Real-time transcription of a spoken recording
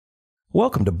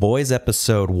Welcome to Boys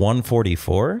episode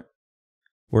 144.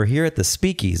 We're here at the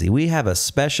Speakeasy. We have a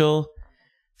special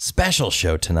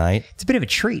show tonight. It's a bit of a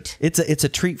treat. It's a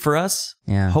treat for us.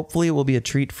 Yeah. Hopefully it will be a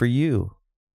treat for you,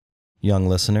 young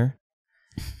listener.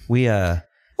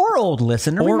 Or old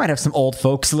listener. We might have some old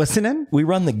folks listening. We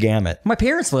run the gamut. My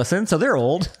parents listen, so they're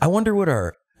old. I wonder what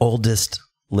our oldest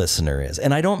listener is.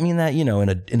 And I don't mean that,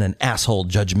 in an asshole,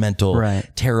 judgmental,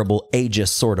 terrible, ageist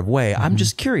sort of way. I'm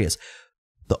just curious.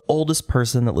 The oldest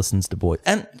person that listens to Boys.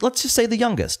 And let's just say the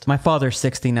youngest. My father's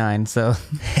 69, so.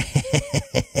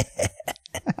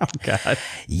 Oh, God.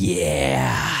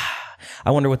 Yeah.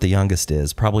 I wonder what the youngest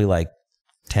is. Probably like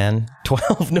 10,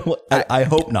 12? No, I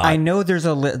hope not. I know there's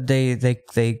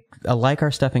they like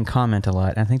our stuff and comment a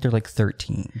lot. I think they're like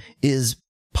 13. Is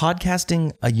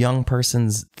podcasting a young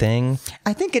person's thing?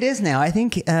 I think it is now. I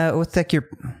think what's like your...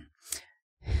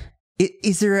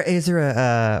 Is there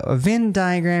a Venn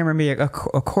diagram or maybe a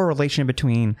correlation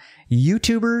between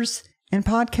YouTubers and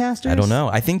podcasters? I don't know.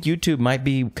 I think YouTube might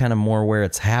be kind of more where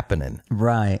it's happening.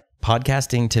 Right.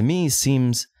 Podcasting to me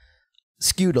seems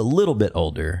skewed a little bit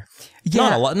older.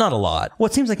 Yeah. Not a lot. Well,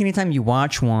 it seems like anytime you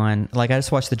watch one, like I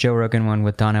just watched the Joe Rogan one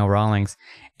with Donnell Rawlings,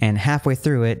 and halfway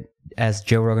through it, as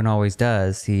Joe Rogan always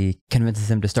does, he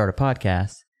convinces him to start a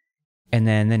podcast. And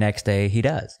then the next day he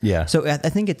does. Yeah. So I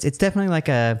think it's definitely like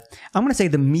I'm going to say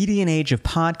the median age of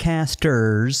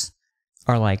podcasters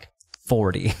are like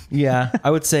 40. Yeah.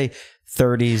 I would say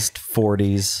 30s,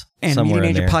 40s. And the median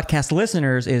age of podcast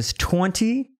listeners is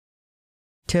 20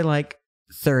 to like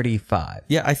 35.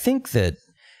 Yeah. I think that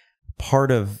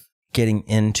part of getting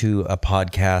into a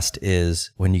podcast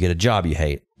is when you get a job you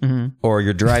hate. Mm-hmm. Or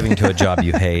you're driving to a job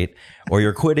you hate, or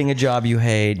you're quitting a job you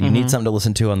hate. You need something to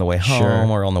listen to on the way home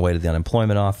or on the way to the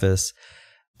unemployment office.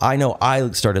 I know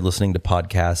I started listening to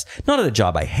podcasts, not at a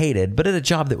job I hated, but at a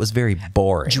job that was very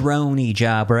boring. Droney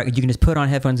job where you can just put on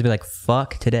headphones and be like,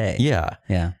 fuck today. Yeah.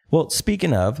 Yeah. Well,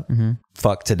 speaking of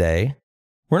fuck today,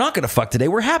 we're not going to fuck today.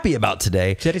 We're happy about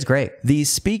today. Today's great. The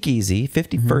Speakeasy,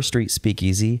 51st Street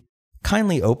Speakeasy,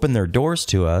 kindly opened their doors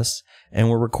to us. And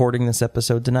we're recording this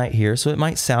episode tonight here, so it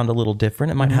might sound a little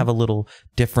different. It might have a little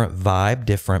different vibe,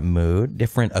 different mood,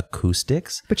 different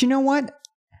acoustics. But you know what?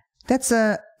 I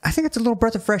think it's a little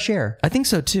breath of fresh air. I think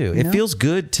so too. It feels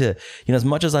good to, as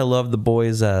much as I love the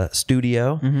boys'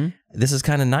 studio, this is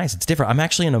kind of nice. It's different. I'm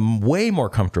actually in a way more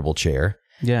comfortable chair.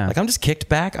 Yeah. Like I'm just kicked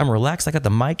back. I'm relaxed. I got the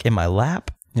mic in my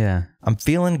lap. Yeah. I'm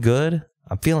feeling good.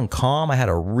 I'm feeling calm. I had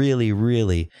a really,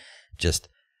 really just...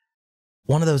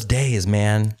 one of those days,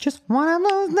 man. Just one of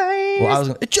those days.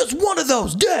 Well, it's just one of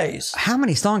those days. How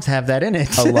many songs have that in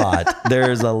it? A lot.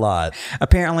 There's a lot.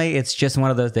 Apparently, it's just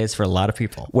one of those days for a lot of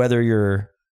people.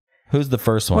 Who's the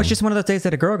first one? Well, it's just one of those days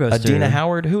that a girl goes through. Adina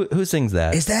Howard? Who sings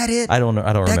that? Is that it? I don't know.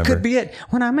 I don't remember. That could be it.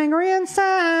 When I'm angry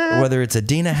inside. Whether it's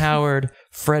Adina Howard,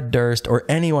 Fred Durst, or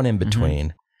anyone in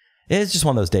between. It's just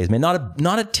one of those days, man.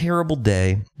 Not a terrible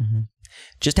day.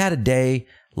 Just had a day.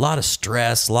 A lot of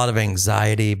stress, a lot of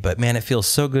anxiety, but man, it feels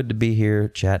so good to be here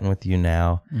chatting with you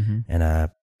now. And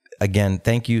again,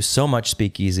 thank you so much,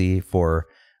 Speakeasy, for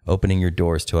opening your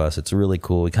doors to us. It's really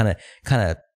cool. We kind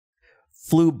of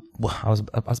flew. I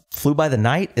flew by the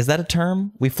night. Is that a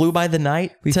term? We flew by the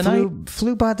night. We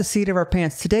flew by the seat of our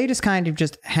pants. Today just kind of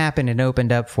just happened and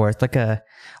opened up for us,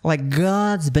 like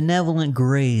God's benevolent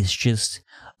grace just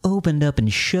opened up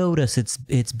and showed us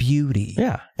its beauty.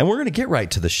 Yeah. And we're going to get right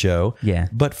to the show. Yeah.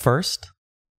 But first,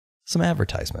 some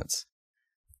advertisements.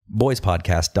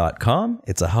 Boyspodcast.com.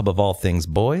 It's a hub of all things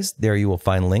boys. There you will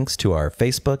find links to our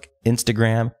Facebook,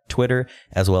 Instagram, Twitter,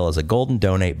 as well as a golden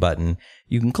donate button.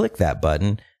 You can click that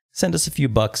button. Send us a few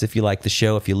bucks if you like the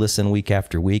show, if you listen week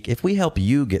after week, if we help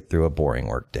you get through a boring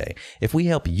work day, if we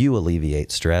help you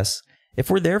alleviate stress, if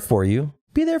we're there for you.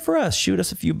 Be there for us. Shoot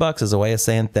us a few bucks as a way of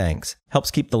saying thanks.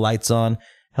 Helps keep the lights on.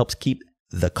 Helps keep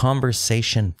the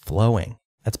conversation flowing.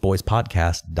 That's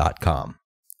boyspodcast.com.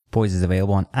 Boys is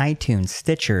available on iTunes,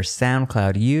 Stitcher,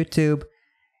 SoundCloud, YouTube.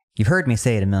 You've heard me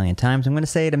say it a million times. I'm going to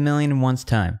say it 1,000,001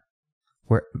 time.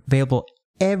 We're available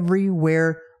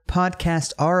everywhere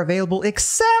podcasts are available,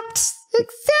 except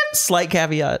slight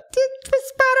caveat.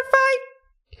 Spotify.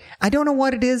 I don't know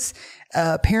what it is.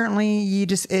 Apparently,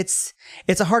 it's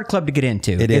a hard club to get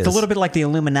into. It's a little bit like the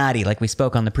Illuminati, like we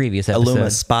spoke on the previous episode.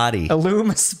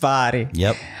 Illumaspotty.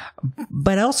 Yep.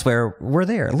 But elsewhere, we're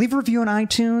there. Leave a review on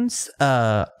iTunes.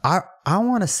 I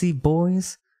want to see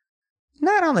Boys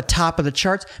not on the top of the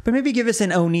charts, but maybe give us an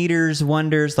Oneaters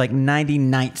Wonders like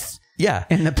 99th. Yeah.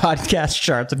 In the podcast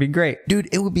charts. It'd be great. Dude,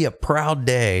 it would be a proud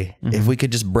day if we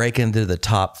could just break into the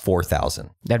top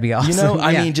 4,000. That'd be awesome. You know,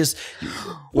 I mean, just...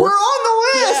 We're on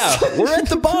the list! Yeah, we're at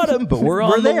the bottom, but we're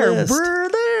on the there. list. We're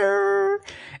there.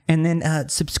 And then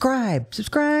subscribe.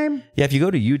 Yeah, if you go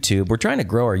to YouTube, we're trying to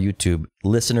grow our YouTube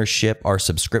listenership, our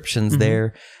subscriptions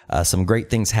there. Some great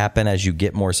things happen as you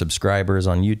get more subscribers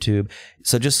on YouTube.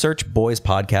 So just search Boys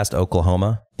Podcast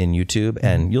Oklahoma in YouTube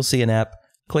and you'll see an app.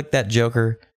 Click that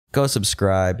joker, go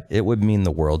subscribe. It would mean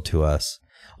the world to us.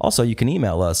 Also, you can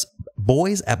email us,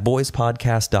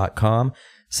 boys@boyspodcast.com.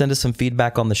 Send us some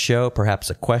feedback on the show, perhaps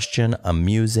a question, a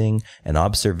musing, an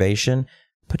observation.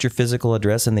 Put your physical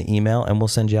address in the email, and we'll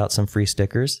send you out some free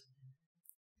stickers.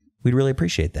 We'd really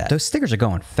appreciate that. Those stickers are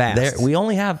going fast. We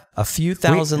only have a few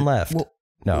thousand left.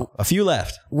 A few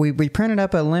left. We printed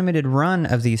up a limited run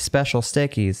of these special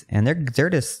stickies, and they're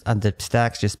just the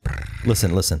stacks just.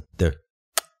 Listen. They're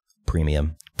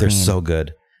premium. They're so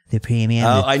good. The premium.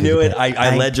 Oh, I knew it.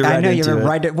 I led you right into it. I know you were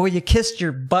right. Well, you kissed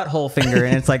your butthole finger,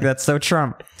 and it's like, that's so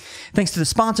Trump. Thanks to the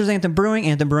sponsors, Anthem Brewing.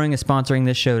 Anthem Brewing is sponsoring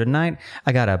this show tonight.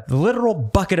 I got a literal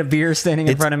bucket of beer standing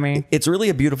in front of me. It's really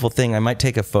a beautiful thing. I might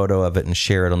take a photo of it and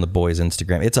share it on the boys'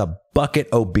 Instagram. It's a bucket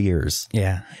of beers.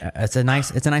 Yeah, it's a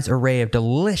nice array of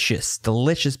delicious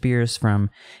beers from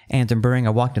Anthem Brewing.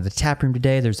 I walked into the tap room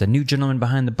today. There's a new gentleman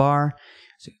behind the bar.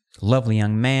 He's a lovely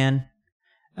young man.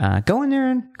 Go in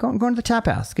there and go into the tap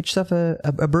house. Get yourself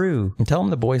a brew. And tell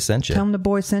them the boys sent you. Tell them the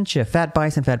boys sent you. Fat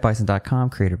Bison, fatbison.com.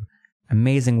 Create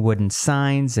amazing wooden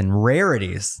signs and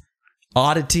rarities.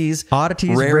 Oddities,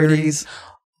 rarities.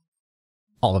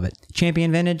 All of it.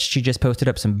 Champion Vintage, she just posted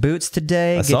up some boots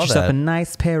today. Get yourself a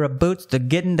nice pair of boots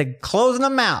to closing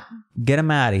them out. Get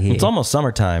them out of here. It's almost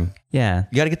summertime. Yeah.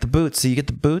 You got to get the boots. So you get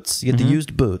the boots. You get the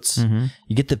used boots.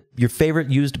 You get your favorite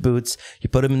used boots. You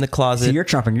put them in the closet. So you're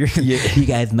trumping. You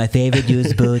guys, my favorite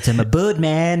used boots. I'm a boot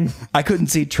man. I couldn't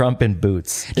see Trump in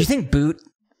boots. Do you think Do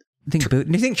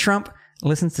you think Trump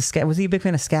listens to scat? Was he a big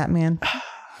fan of scat, man?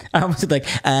 I was like,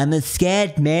 I'm a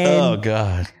scat man. Oh,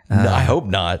 God. No, I hope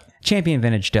not.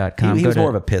 Championvintage.com. He was more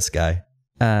of a piss guy.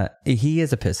 He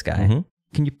is a piss guy.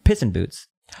 Can you piss in boots?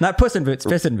 Not puss in boots,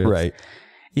 piss in boots. Right.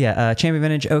 Yeah, Champion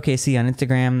Vintage OKC on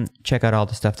Instagram. Check out all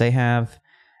the stuff they have.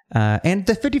 And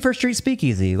the 51st Street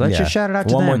Speakeasy. Let's just shout it out to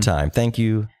them. One more time. Thank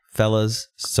you, fellas,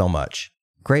 so much.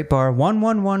 Great bar.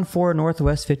 1114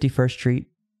 Northwest 51st Street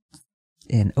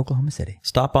in Oklahoma City.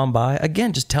 Stop on by.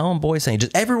 Again, just tell them boys saying,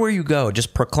 just everywhere you go,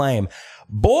 just proclaim,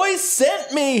 boys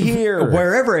sent me here.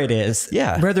 Wherever it is.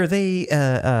 Yeah. Whether they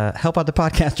help out the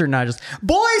podcast or not, just,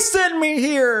 boys sent me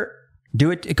here. Do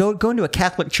it. Go into a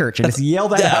Catholic church and just yell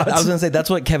that out. I was going to say, that's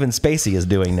what Kevin Spacey is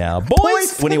doing now.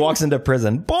 Boys, when he walks into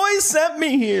prison, boys sent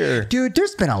me here. Dude,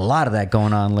 there's been a lot of that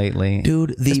going on lately.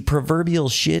 Dude, the proverbial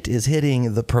shit is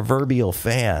hitting the proverbial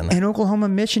fan. An Oklahoma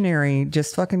missionary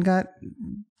just fucking got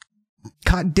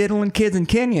caught diddling kids in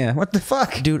Kenya. What the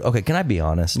fuck? Dude, okay, can I be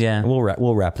honest? Yeah.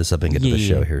 We'll wrap this up and get to the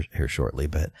show here shortly.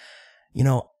 But, you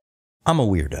know, I'm a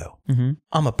weirdo.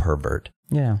 I'm a pervert.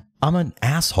 Yeah. I'm an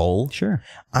asshole. Sure.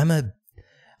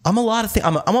 I'm a lot of things.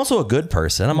 I'm also a good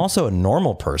person. I'm also a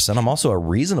normal person. I'm also a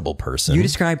reasonable person. You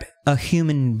describe a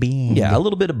human being. Yeah, a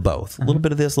little bit of both. A little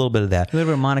bit of this, a little bit of that. A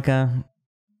little bit of Monica, a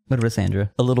little bit of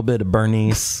Sandra. A little bit of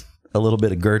Bernice, a little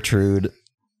bit of Gertrude,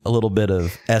 a little bit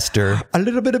of Esther, a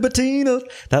little bit of Bettina.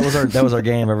 That was our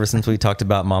game ever since we talked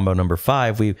about Mambo number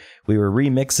 5. We were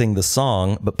remixing the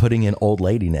song but putting in old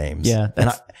lady names. Yeah.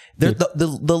 And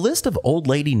the list of old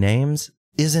lady names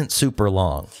isn't super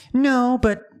long. No,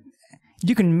 but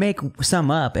you can make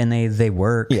some up and they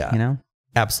work. Yeah. You know?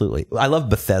 Absolutely. I love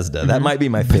Bethesda. That might be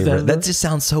my favorite. Bethesda? That just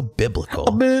sounds so biblical.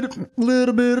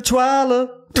 Little bit of Twilight.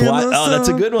 Oh, that's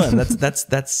a good one.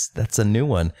 That's a new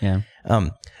one. Yeah.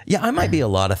 Yeah, I might be a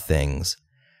lot of things,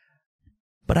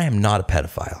 but I am not a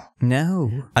pedophile.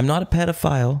 No. I'm not a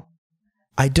pedophile.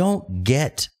 I don't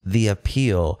get the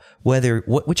appeal,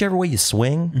 whichever way you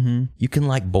swing. You can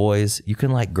like boys, you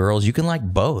can like girls, you can like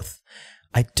both.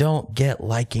 I don't get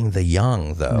liking the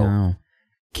young, though. No.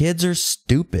 Kids are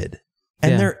stupid.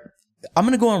 And I'm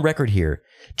going to go on record here.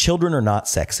 Children are not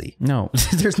sexy. No,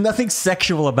 there's nothing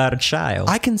sexual about a child.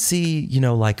 I can see,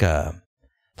 like a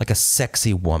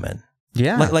sexy woman.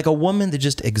 Yeah. Like a woman that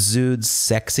just exudes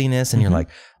sexiness and you're like,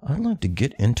 I'd like to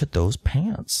get into those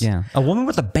pants. Yeah. A woman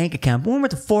with a bank account, a woman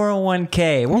with a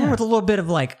 401k, a woman with a little bit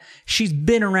of she's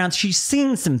been around, she's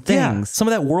seen some things. Yeah, some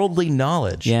of that worldly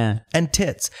knowledge. Yeah. And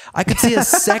tits. I could see a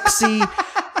sexy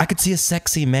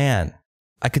man.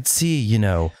 I could see,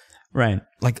 right.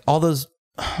 Like all those,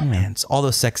 all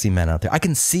those sexy men out there. I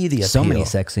can see the appeal. So many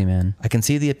sexy men. I can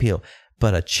see the appeal.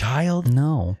 But a child?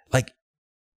 No.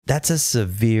 That's a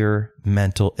severe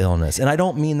mental illness. And I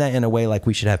don't mean that in a way like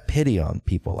we should have pity on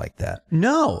people like that.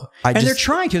 No. They're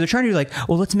trying to. They're trying to do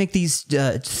well, let's make these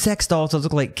sex dolls that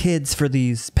look like kids for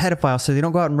these pedophiles so they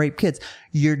don't go out and rape kids.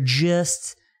 You're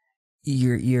just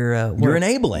you're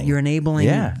enabling. You're enabling.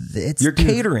 Yeah. You're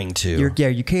catering to.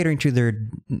 You're catering to their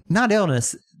not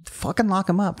illness. Fucking lock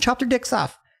them up. Chop their dicks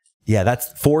off. Yeah, that's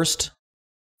forced.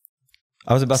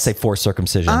 I was about to say forced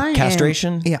circumcision.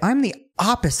 Castration? I'm the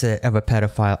opposite of a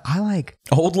pedophile. I like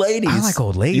old ladies. I like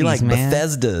old ladies, You like man.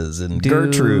 Bethesdas and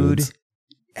Gertrudes.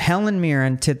 Helen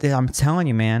Mirren, I'm telling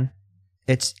you, man.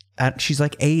 She's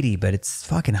like 80, but it's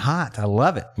fucking hot. I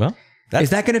love it. Well, is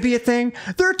that going to be a thing?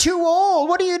 They're too old.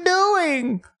 What are you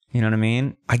doing? You know what I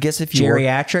mean? I guess if you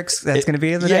Geriatrics, that's going to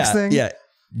be the next thing? Yeah.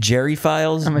 Jerry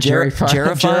files. I'm a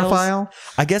gerophile.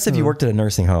 I guess if you worked at a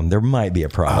nursing home, there might be a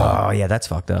problem. Oh, yeah, that's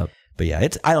fucked up. But yeah,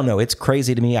 I don't know. It's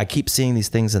crazy to me. I keep seeing these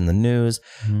things in the news.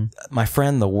 Mm-hmm. My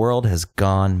friend, the world has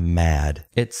gone mad.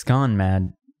 It's gone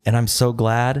mad. And I'm so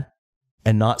glad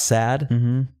and not sad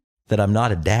that I'm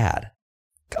not a dad.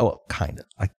 Oh, kind of.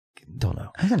 I don't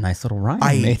know. That's a nice little rhyme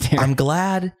you made there. I'm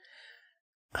glad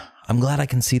I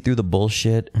can see through the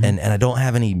bullshit and I don't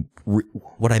have any...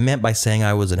 what I meant by saying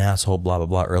I was an asshole, blah, blah,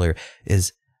 blah earlier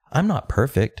is I'm not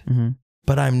perfect,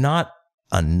 but I'm not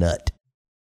a nut.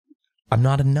 I'm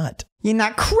not a nut. You're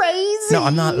not crazy. No,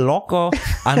 I'm not loco.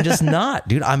 I'm just not,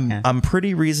 dude. I'm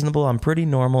pretty reasonable. I'm pretty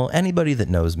normal. Anybody that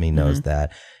knows me knows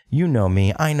that. You know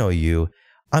me. I know you.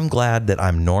 I'm glad that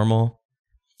I'm normal.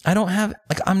 I don't have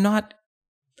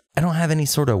any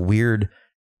sort of weird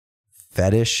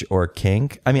fetish or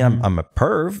kink. I mean, I'm a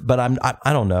perv, but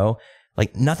I don't know.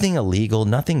 Like nothing illegal,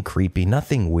 nothing creepy,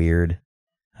 nothing weird.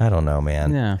 I don't know,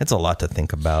 man. Yeah. It's a lot to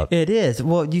think about. It is.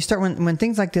 Well, you start when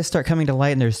things like this start coming to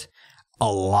light and there's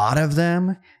a lot of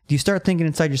them, you start thinking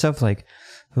inside yourself like,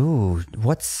 ooh,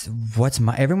 what's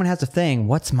my, everyone has a thing.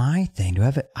 What's my thing? Do I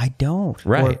have it? I don't.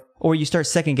 Right. Or you start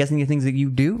second guessing the things that you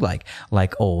do, like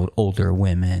older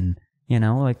women, you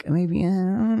know, like maybe, I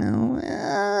don't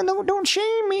know, don't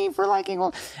shame me for liking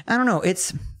old. I don't know.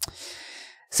 It's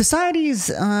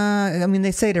society's, I mean,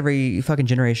 they say it every fucking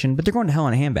generation, but they're going to hell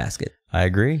in a handbasket. I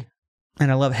agree.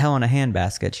 And I love Hell in a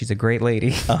Handbasket. She's a great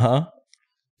lady. Uh-huh.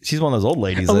 She's one of those old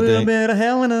ladies. A little bit of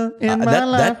Helena in my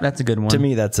life. That's a good one. To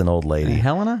me, that's an old lady.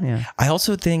 Helena? Yeah. I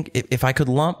also think if I could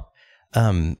lump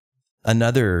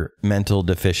another mental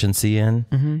deficiency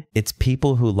in, it's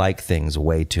people who like things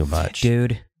way too much.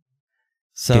 Dude.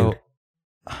 So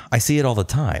I see it all the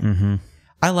time.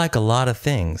 I like a lot of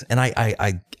things. And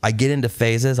I get into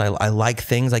phases. I like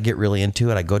things. I get really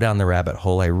into it. I go down the rabbit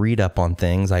hole. I read up on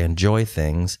things. I enjoy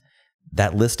things.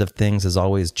 That list of things is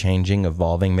always changing,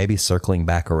 evolving, maybe circling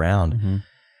back around.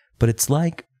 But it's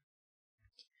like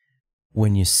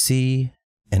when you see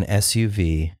an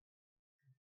SUV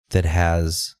that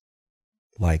has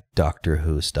like Doctor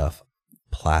Who stuff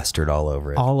plastered all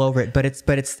over it. All over it. But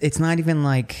it's not even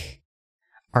like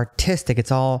artistic.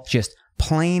 It's all just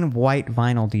plain white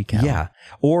vinyl decal. Yeah.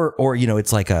 Or you know,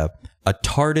 it's like a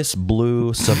TARDIS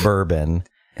blue Suburban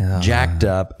jacked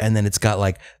up, and then it's got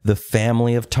like the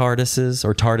family of TARDISes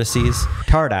or TARDISes.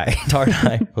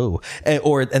 Tardai. Ooh.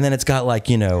 And then it's got like,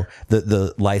 you know,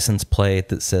 the license plate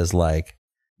that says like,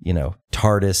 you know,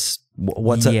 TARDIS.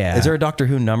 What's up? Is there a Doctor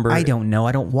Who number? I don't know.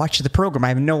 I don't watch the program. I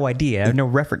have no idea. I have no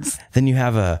reference. Then you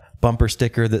have a bumper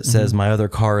sticker that says my other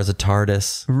car is a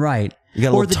TARDIS. Right. You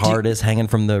got a little TARDIS hanging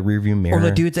from the rearview mirror. Or the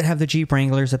dudes that have the Jeep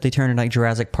Wranglers that they turn into like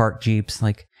Jurassic Park Jeeps.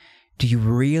 Like, do you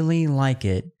really like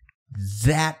it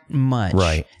that much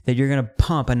that you're going to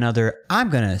pump another, I'm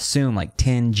going to assume like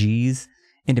 10 G's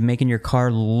into making your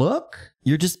car look?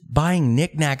 You're just buying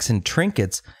knickknacks and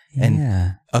trinkets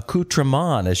and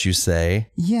accoutrement, as you say.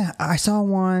 Yeah, I saw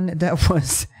one that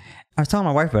was, I was telling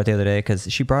my wife about it the other day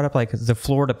because she brought up like the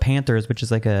Florida Panthers, which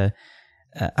is like I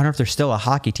don't know if they're still a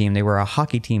hockey team. They were a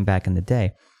hockey team back in the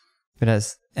day. But I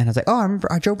was like, oh, I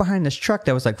remember I drove behind this truck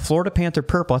that was like Florida Panther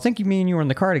purple. I think me and you were in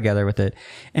the car together with it.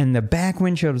 And the back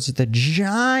windshield was the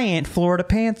giant Florida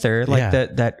Panther, like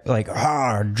that like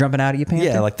jumping out at you panther.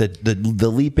 Yeah, like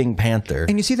the leaping panther.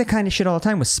 And you see that kind of shit all the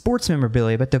time with sports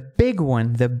memorabilia. But the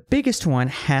biggest one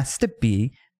has to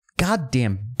be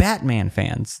goddamn Batman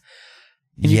fans.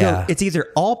 And you go, it's either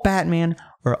all Batman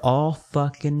or all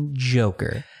fucking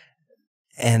Joker.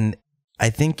 And I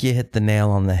think you hit the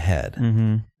nail on the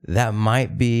head. That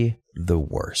might be the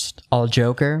worst. All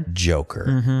Joker?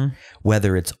 Joker.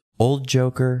 Whether it's old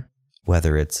Joker,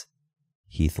 whether it's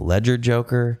Heath Ledger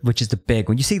Joker. Which is the big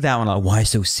one. You see that one, like, why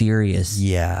so serious?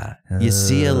 Yeah. You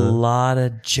see a lot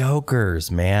of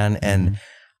Jokers, man. And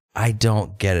I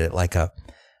don't get it. Like a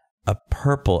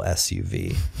purple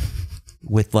SUV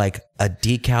with like a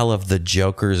decal of the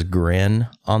Joker's grin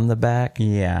on the back.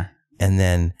 Yeah. And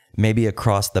then maybe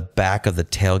across the back of the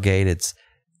tailgate, it's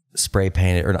spray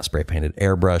painted, or not spray painted,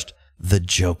 airbrushed, the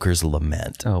Joker's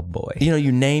Lament. Oh boy. You know,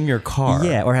 you name your car.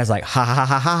 Yeah, or it has like ha ha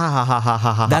ha ha ha ha ha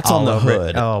ha ha. That's on the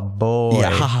hood. Oh boy. Yeah,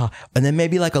 ha ha. And then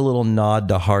maybe like a little nod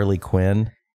to Harley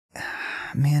Quinn.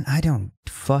 Man, I don't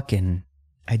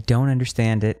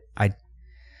understand it. I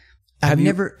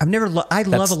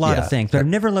love a lot of things, but I've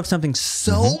never loved something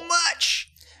so much.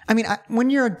 I mean, when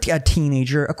you're a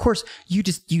teenager, of course, you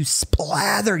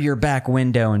splather your back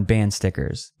window in band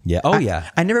stickers. Yeah. Oh, yeah.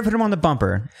 I never put them on the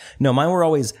bumper. No, mine were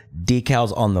always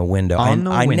decals on the window. I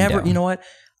never, you know what?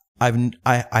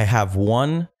 I have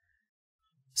one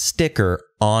sticker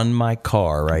on my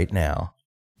car right now.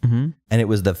 Mm-hmm. And it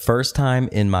was the first time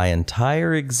in my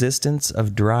entire existence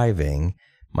of driving,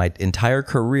 my entire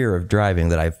career of driving,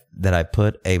 that I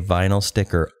put a vinyl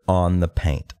sticker on the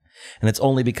paint. And it's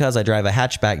only because I drive a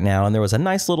hatchback now and there was a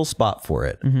nice little spot for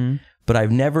it. Mm-hmm. But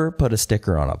I've never put a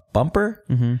sticker on a bumper,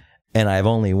 and I've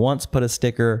only once put a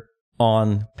sticker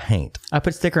on paint. I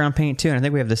put sticker on paint too, and I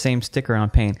think we have the same sticker on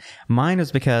paint. Mine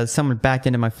was because someone backed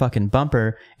into my fucking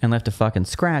bumper and left a fucking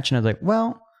scratch, and I was like,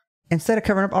 well, instead of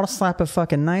covering up, I'll just slap a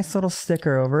fucking nice little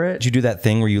sticker over it. Did you do that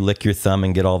thing where you lick your thumb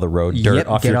and get all the road dirt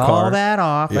off your car? Get all that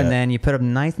off, and then you put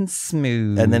them nice and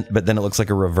smooth. But then it looks like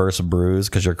a reverse bruise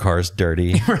because your car's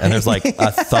dirty, right? And there's like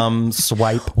a thumb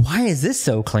swipe. Why is this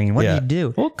so clean? What do you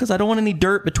do? Well, because I don't want any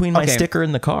dirt between my sticker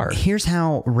and the car. Here's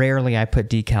how rarely I put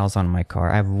decals on my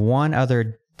car. I have one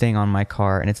other thing on my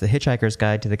car, and it's the Hitchhiker's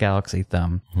Guide to the Galaxy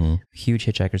thumb. Huge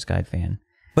Hitchhiker's Guide fan.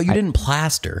 But you didn't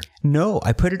plaster. No,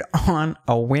 I put it on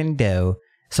a window.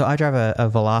 So I drive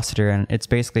a Velociter, and it's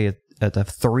basically a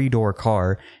 3-door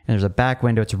car, and there's a back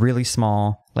window. It's really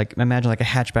small. Like, imagine like a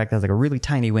hatchback that has like a really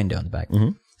tiny window in the back. Mm-hmm.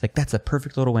 It's like, that's a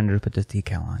perfect little window to put this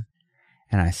decal on.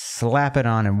 And I slap it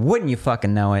on, and wouldn't you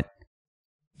fucking know it,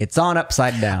 it's on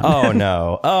upside down. Oh,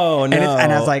 no. Oh, no. And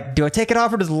I was like, do I take it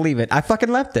off or just leave it? I fucking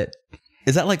left it.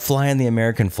 Is that like flying the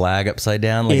American flag upside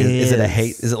down? Like, is it a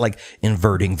hate? Is it like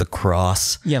inverting the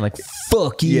cross? Yeah, like,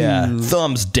 fuck you. Yeah,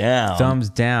 thumbs down. Thumbs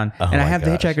down. Oh, and I have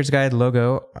the Hitchhiker's Guide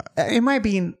logo. It might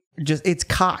be just, it's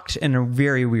cocked in a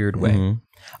very weird way. Mm-hmm.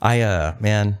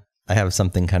 I have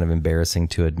something kind of embarrassing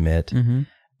to admit. Mm-hmm.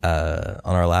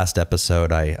 On our last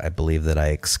episode, I believe that I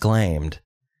exclaimed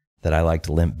that I liked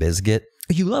Limp Bizkit.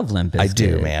 You love Limp Bizkit. I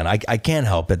do, man. I can't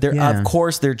help it. Of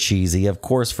course, they're cheesy. Of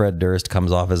course, Fred Durst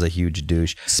comes off as a huge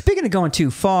douche. Speaking of going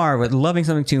too far with loving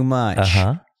something too much,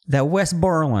 that Wes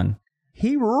Borland,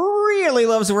 he really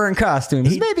loves wearing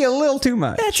costumes. Maybe a little too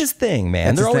much. That's his thing,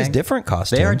 man. They're always different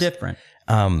costumes. They are different.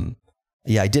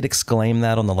 Yeah, I did exclaim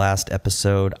that on the last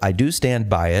episode. I do stand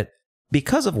by it.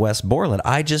 Because of Wes Borland,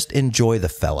 I just enjoy the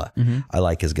fella. Mm-hmm. I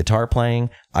like his guitar playing.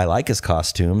 I like his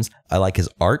costumes. I like his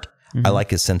art. Mm-hmm. I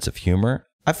like his sense of humor.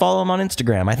 I follow him on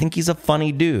Instagram. I think he's a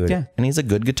funny dude. Yeah. And he's a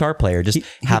good guitar player. Just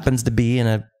happens to be in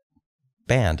a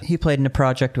band. He played in a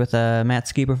project with Matt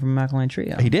Skiba from Alkaline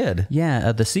Trio. He did?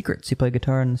 Yeah, The Secrets. He played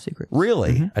guitar in The Secrets.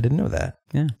 Really? Mm-hmm. I didn't know that.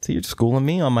 Yeah. So you're schooling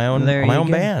me on my own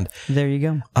band. There you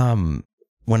go.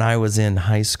 When I was in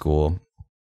high school,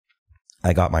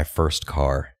 I got my first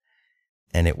car,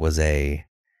 and it was a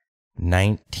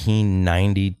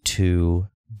 1992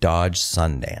 Dodge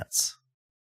Sundance.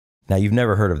 Now, you've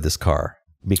never heard of this car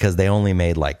because they only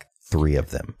made like 3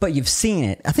 of them. But you've seen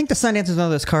it. I think the Sundance is one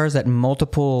of those cars that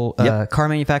multiple car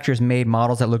manufacturers made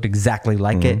models that looked exactly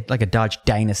like it, like a Dodge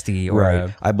Dynasty.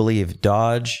 Or I believe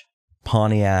Dodge,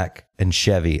 Pontiac, and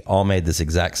Chevy all made this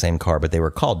exact same car, but they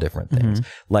were called different things.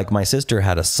 Mm-hmm. Like my sister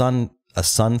had a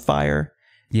Sunfire.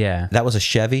 Yeah. That was a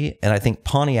Chevy, and I think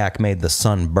Pontiac made the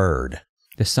Sunbird.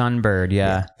 The Sunbird,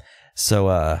 yeah. So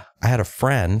I had a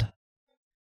friend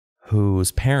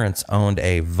whose parents owned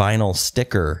a vinyl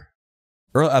sticker,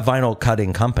 or a vinyl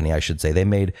cutting company, I should say. They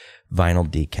made vinyl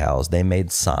decals. They made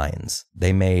signs.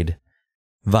 They made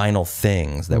vinyl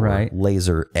things that were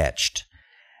laser etched.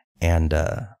 And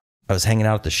I was hanging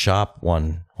out at the shop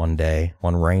one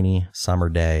rainy summer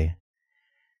day,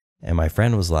 and my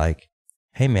friend was like,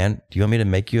 "Hey man, do you want me to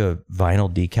make you a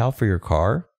vinyl decal for your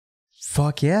car?"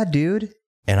 Fuck yeah, dude.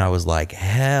 And I was like,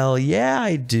 hell yeah,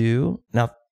 I do. Now,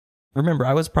 remember,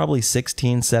 I was probably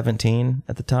 16, 17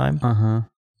 at the time. Uh-huh.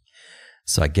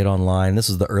 So I get online. This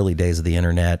was the early days of the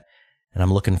internet, and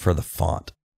I'm looking for the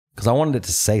font because I wanted it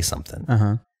to say something.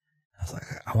 Uh-huh. I was like,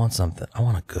 I want something. I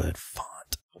want a good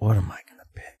font. What am I going to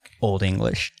pick? Old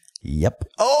English. Yep.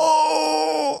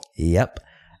 Oh! Yep.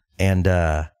 And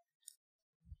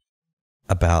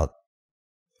about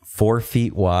 4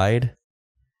 feet wide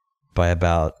by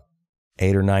about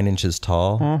 8 or 9 inches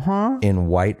tall in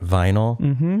white vinyl.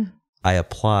 Mm-hmm. I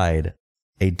applied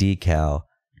a decal,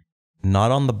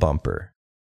 not on the bumper,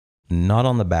 not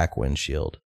on the back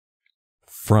windshield,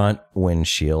 front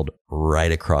windshield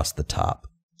right across the top.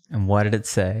 And what did it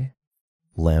say?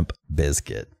 Limp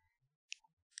Bizkit.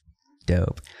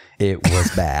 Dope. It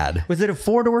was bad. Was it a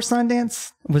 4-door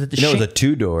Sundance? Was it the it was a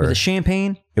 2-door. Was it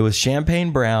champagne? It was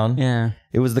champagne brown. Yeah.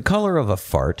 It was the color of a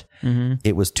fart. Mm-hmm.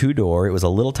 It was 2-door. It was a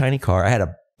little tiny car. I had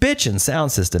a bitchin'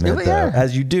 sound system in it, though,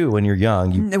 as you do when you're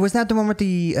young. Was that the one with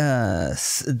the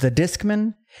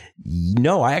Discman?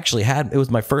 No, I actually had. It was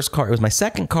my first car. It was my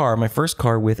second car. My first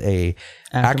car with a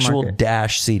actual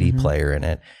dash CD player in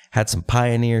it. Had some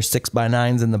Pioneer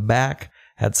 6x9s in the back.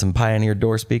 Had some Pioneer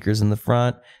door speakers in the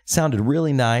front. Sounded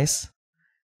really nice.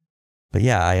 But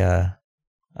yeah,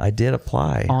 I did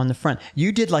apply. On the front.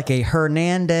 You did like a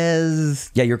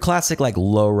Hernandez. Yeah, your classic like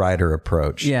lowrider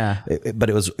approach. Yeah. But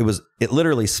it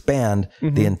literally spanned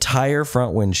the entire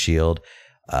front windshield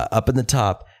up in the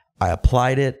top. I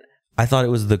applied it. I thought it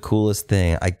was the coolest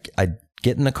thing. I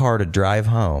get in the car to drive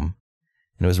home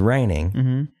and it was raining.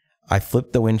 Mm-hmm. I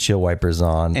flipped the windshield wipers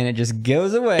on. And it just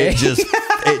goes away. It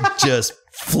just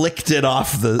flicked it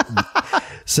off the...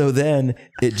 So then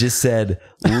it just said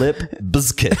Lip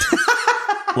Bizkit.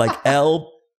 Like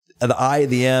L, the I,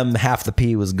 the M, half the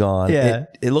P was gone. Yeah.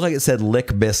 It looked like it said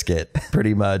Lick Biscuit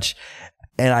pretty much.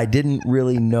 And I didn't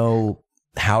really know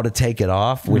how to take it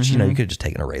off, which, you could have just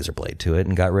taken a razor blade to it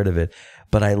and got rid of it.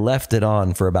 But I left it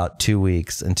on for about 2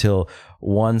 weeks until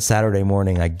one Saturday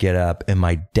morning I get up and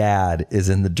my dad is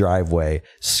in the driveway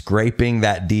scraping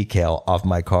that decal off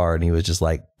my car. And he was just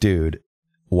like, dude,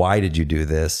 why did you do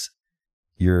this?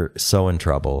 You're so in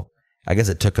trouble. I guess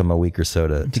it took him a week or so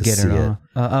to get see it.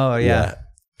 Oh, yeah.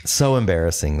 So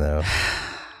embarrassing, though.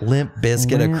 Limp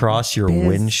Bizkit across your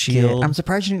windshield. I'm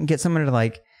surprised you didn't get someone to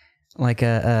like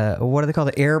a what do they call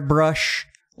the airbrush?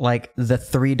 Like the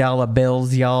 $3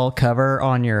 bills y'all cover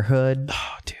on your hood.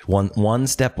 Oh, dude, one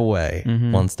step away.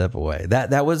 Mm-hmm. One step away.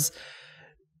 That was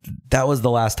the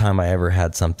last time I ever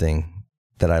had something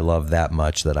that I loved that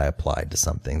much that I applied to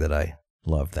something that I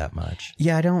loved that much.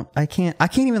 Yeah, I can't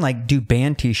even like do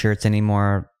band t-shirts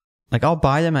anymore. Like I'll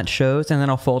buy them at shows and then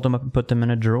I'll fold them up and put them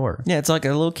in a drawer. Yeah, it's like a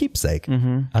little keepsake.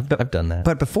 Mm-hmm. I've done that.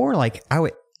 But before, like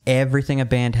everything a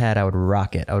band had, I would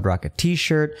rock it. I would rock a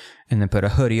t-shirt and then put a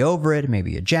hoodie over it,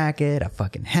 maybe a jacket, a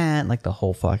fucking hat, like the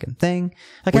whole fucking thing.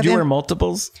 Like, would you wear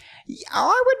multiples?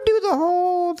 I would do the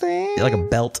whole thing. Like a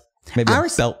belt, maybe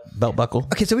belt buckle.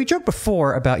 Okay, so we joked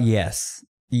before about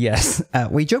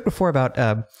we joked before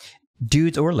about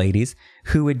dudes or ladies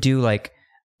who would do like,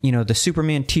 the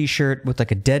Superman t-shirt with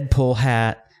like a Deadpool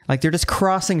hat. Like they're just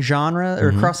crossing genre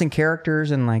or crossing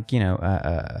characters and like,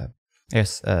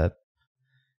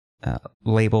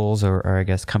 labels or I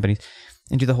guess companies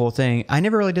and do the whole thing. I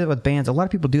never really did that with bands. A lot of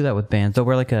people do that with bands. They'll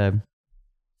wear like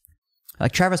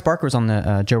Travis Barker was on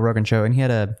the Joe Rogan show and he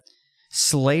had a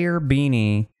Slayer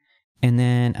beanie and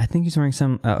then I think he's wearing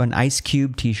an Ice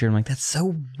Cube t-shirt. I'm like, that's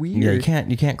so weird. Yeah,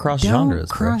 you can't cross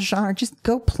genres. Cross genre. Just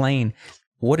go plain.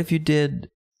 What if you did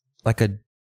like a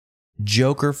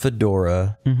Joker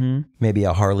fedora, maybe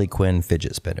a Harley Quinn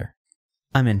fidget spinner?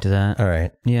 I'm into that. All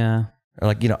right. Yeah. Or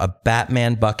like, a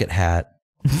Batman bucket hat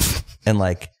and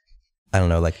like, I don't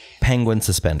know, like penguin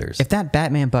suspenders. If that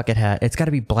Batman bucket hat, it's got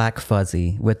to be black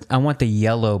fuzzy I want the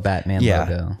yellow Batman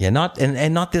logo. Yeah,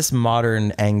 not this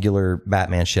modern angular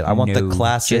Batman shit. I want the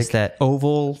classic. Just that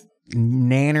oval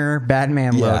nanner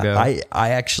Batman logo. I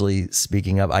actually,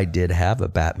 speaking of, I did have a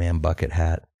Batman bucket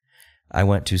hat. I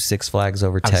went to Six Flags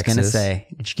over Texas. I was going to say,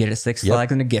 did you get it at Six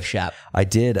Flags in a gift shop? I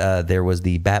did. There was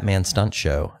the Batman stunt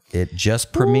show. It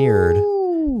just premiered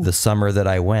the summer that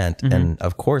I went. And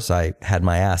of course, I had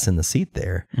my ass in the seat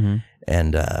there.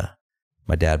 And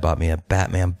my dad bought me a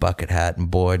Batman bucket hat. And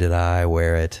boy, did I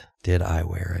wear it. Did I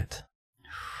wear it.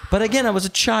 But again, I was a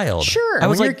child. Sure. I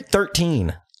was like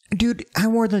 13. Dude,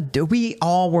 we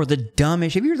all wore the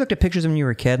dumbest. Have you ever looked at pictures of when you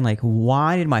were a kid and like,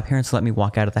 why did my parents let me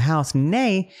walk out of the house?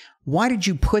 Nay, why did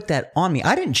you put that on me?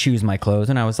 I didn't choose my clothes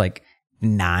when I was like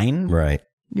 9. Right.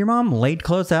 Your mom laid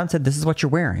clothes out and said, this is what you're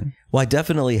wearing. Well, I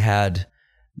definitely had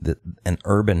an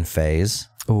urban phase.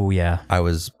 Oh, yeah. I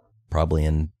was probably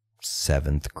in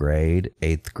 7th grade,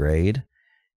 8th grade.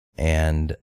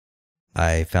 And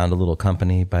I found a little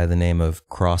company by the name of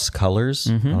Cross Colors.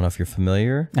 I don't know if you're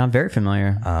familiar. I'm very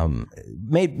familiar.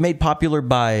 Made popular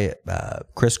by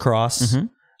Chris Cross,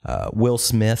 Will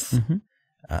Smith,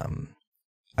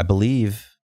 I believe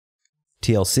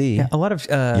TLC. Yeah, a lot of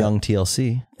young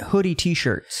TLC. Hoodie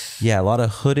t-shirts. Yeah, a lot of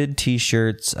hooded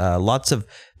t-shirts, lots of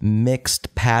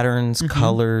mixed patterns,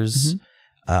 colors.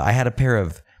 I had a pair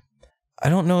of, I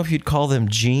don't know if you'd call them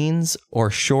jeans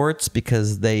or shorts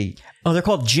because they... Oh, they're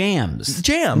called jams.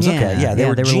 Jams, okay. Yeah, they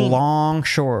were long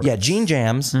shorts. Yeah, jean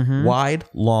jams, wide,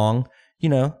 long,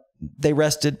 they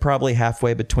rested probably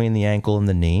halfway between the ankle and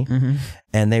the knee.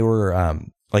 And they were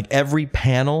like every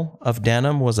panel of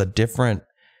denim was a different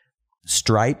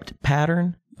striped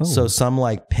pattern. Ooh. So some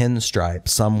like pinstripes,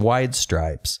 some wide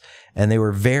stripes, and they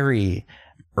were very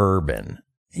urban.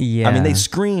 Yeah. I mean, they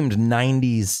screamed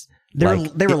 90s.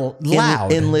 They were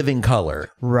loud in living color.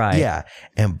 Right. Yeah.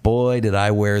 And boy, did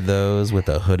I wear those with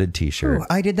a hooded t-shirt. Ooh,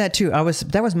 I did that too.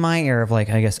 That was my era of like,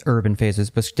 I guess, urban phases,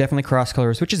 but definitely Cross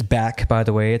Colors, which is back, by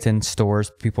the way. It's in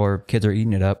stores. Kids are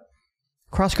eating it up.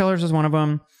 Cross Colors was one of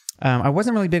them. I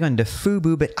wasn't really big on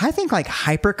DeFubu, but I think like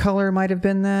Hypercolor might have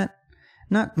been that.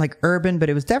 Not like urban, but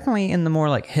it was definitely in the more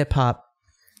like hip hop.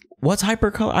 What's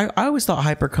Hypercolor? I always thought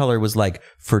Hypercolor was like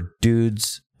for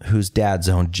dudes whose dads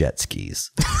owned jet skis.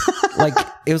 Like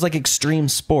it was like extreme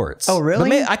sports. Oh, really?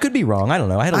 But I could be wrong. I don't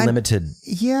know. I had a limited.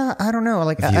 Yeah, I don't know.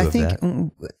 Like I think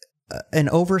an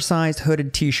oversized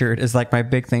hooded t-shirt is like my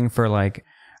big thing for like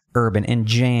urban and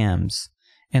jams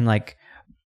and like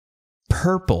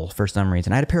purple for some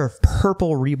reason. I had a pair of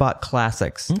purple Reebok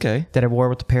Classics. Okay. That I wore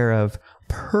with a pair of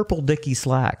purple Dickie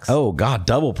slacks. Oh God,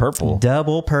 double purple.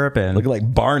 Double purple. Look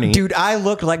like Barney. Dude, I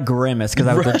looked like Grimace because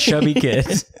I was a chubby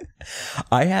kid.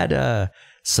 I had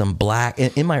some black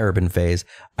in my urban phase.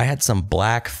 I had some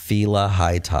black Fila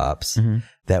high tops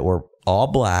that were all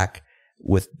black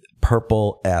with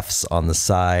purple F's on the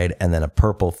side and then a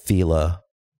purple Fila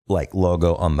like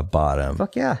logo on the bottom.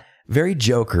 Fuck yeah. Very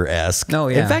Joker-esque. Oh,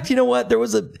 yeah. In fact, you know what? There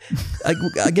was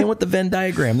again with the Venn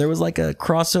diagram, there was like a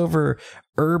crossover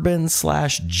urban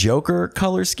 / Joker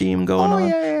color scheme going on.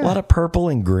 Yeah. A lot of purple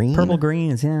and green. Purple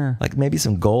greens, yeah. Like maybe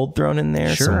some gold thrown in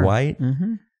there, sure. some white.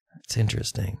 It's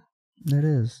interesting. It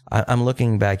is. I'm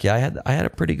looking back. Yeah, I had a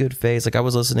pretty good phase. Like I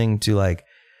was listening to like,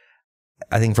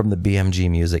 I think from the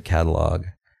BMG music catalog,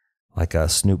 like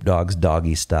Snoop Dogg's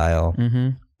Doggy Style.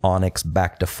 Onyx,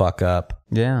 Back to Fuck Up.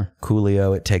 Yeah.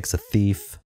 Coolio, It Takes a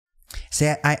Thief. See,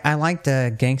 I liked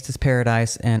Gangsta's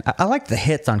Paradise, and I liked the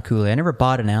hits on Coolio. I never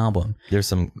bought an album. There's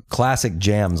some classic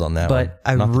jams on that one.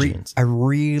 But I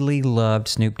really loved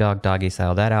Snoop Dogg Doggy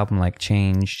Style. That album like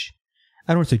changed,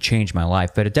 I don't want to say changed my life,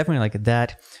 but it definitely like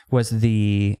that was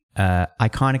the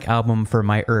iconic album for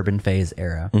my urban phase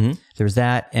era. There was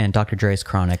that and Dr. Dre's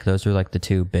Chronic. Those were like the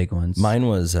two big ones. Mine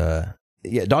was...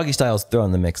 yeah, Doggy Style's thrown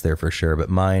in the mix there for sure, but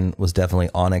mine was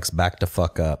definitely Onyx, Back to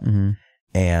Fuck Up,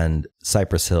 and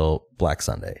Cypress Hill, Black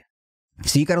Sunday.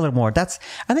 So you got a little more.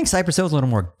 I think Cypress Hill was a little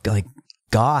more like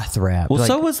goth rap. Well, like,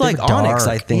 so was like Onyx,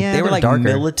 I think. Yeah, they were like darker.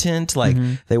 militant, like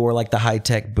they wore like the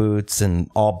high-tech boots and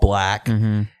all black.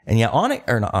 And yeah,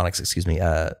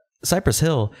 Cypress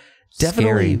Hill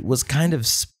definitely was kind of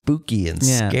spooky and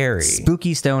scary.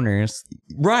 Spooky stoners.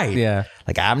 Right. Yeah.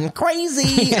 Like, I'm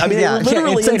crazy. I mean, they were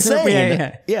literally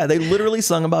insane. Yeah, they literally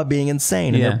sung about being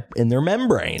insane in their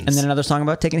membranes. And then another song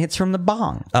about taking hits from the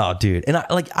bong. Oh, dude. And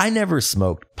I never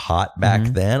smoked pot back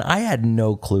then. I had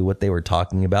no clue what they were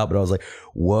talking about, but I was like,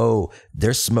 whoa,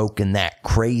 they're smoking that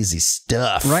crazy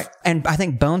stuff. Right. And I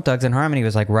think Bone Thugs and Harmony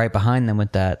was like right behind them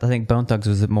with that. I think Bone Thugs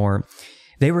was more...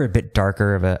 They were a bit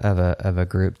darker of a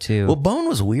group too. Well, Bone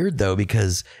was weird though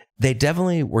because they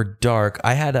definitely were dark.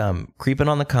 I had Creepin'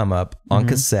 on the Come Up on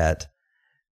cassette,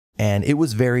 and it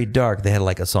was very dark. They had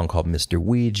like a song called Mr.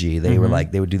 Ouija. They were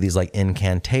like they would do these like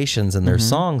incantations in their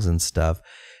songs and stuff.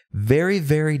 Very,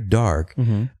 very dark.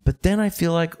 But then I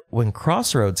feel like when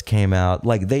Crossroads came out,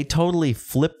 like they totally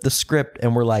flipped the script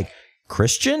and were like,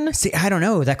 Christian? See, I don't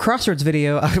know. That Crossroads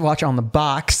video I would watch on the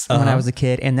box when I was a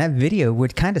kid, and that video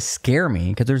would kind of scare me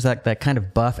because there's like that kind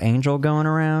of buff angel going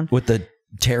around with the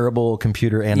terrible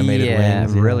computer animated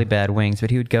wings. Yeah, really bad wings. But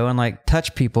he would go and like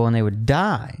touch people and they would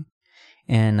die.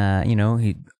 And you know,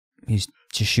 he's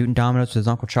just shooting dominoes with his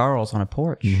Uncle Charles on a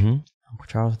porch. Uncle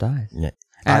Charles dies. Yeah.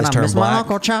 And I miss my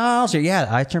Uncle Charles. Yeah,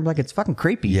 eyes turn black. It's fucking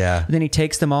creepy. Yeah. But then he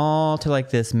takes them all to like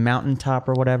this mountaintop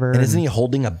or whatever. And isn't he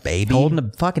holding a baby? Holding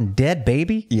a fucking dead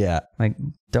baby? Yeah. Like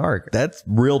dark. That's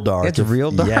real dark. It's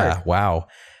real dark. Yeah. Wow.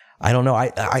 I don't know.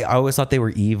 I always thought they were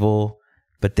evil,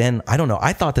 but then I don't know.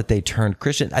 I thought that they turned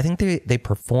Christian. I think they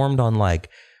performed on like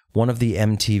one of the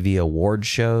MTV award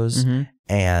shows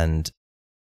and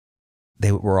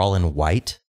they were all in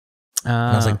white. And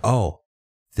I was like, oh.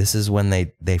 This is when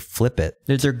they flip it.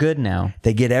 They're good now.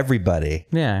 They get everybody.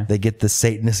 Yeah. They get the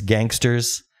Satanist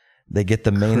gangsters. They get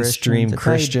the mainstream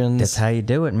Christians. That's how you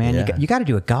do it, man. Yeah. You got to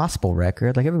do a gospel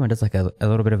record. Like everyone does like a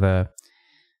little bit of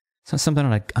something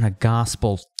on a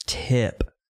gospel tip.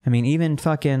 I mean, even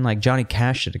fucking like Johnny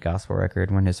Cash did a gospel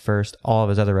record when all of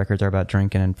his other records are about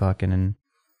drinking and fucking and,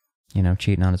 you know,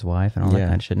 cheating on his wife and all that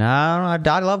kind of shit. Now, I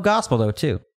love gospel though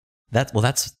too. That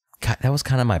was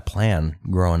kind of my plan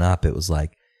growing up. It was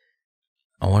like,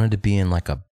 I wanted to be in like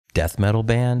a death metal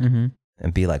band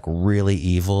and be like really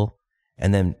evil,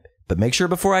 and then but make sure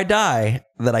before I die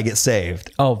that I get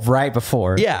saved. Oh, right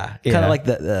before. Yeah, kind of like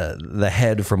the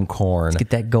head from Korn. Get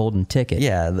that golden ticket.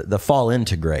 Yeah, the fall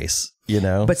into grace, you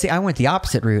know? But see, I went the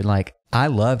opposite route. Like, I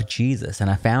love Jesus, and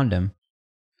I found him.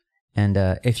 And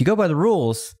if you go by the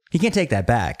rules, he can't take that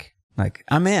back. Like,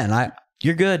 I'm in.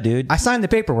 You're good, dude. I signed the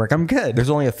paperwork. I'm good. There's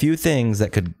only a few things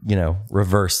that could,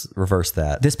 reverse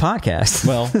that. This podcast.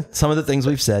 Well, some of the things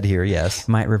we've said here, yes.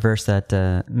 Might reverse that,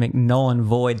 make null and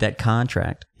void that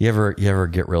contract. You ever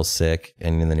get real sick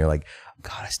and then you're like,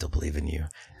 God, I still believe in you.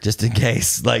 Just in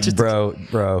case. Like,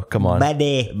 bro, come on.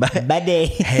 Buddy.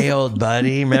 Hey, old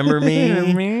buddy, remember me?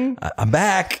 Remember me? I'm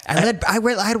back. I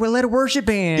led a worship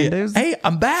band. Yeah. Hey,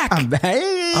 I'm back. I'm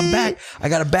back. I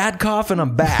got a bad cough and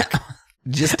I'm back.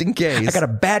 Just in case. I got a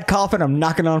bad cough and I'm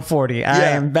knocking on 40.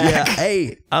 I am back. Yeah.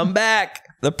 Hey, I'm back.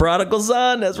 The prodigal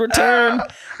son has returned.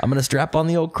 I'm going to strap on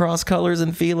the old cross colors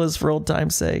and feelers for old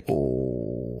time's sake.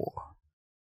 Oh.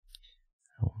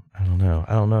 I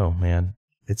don't know, man.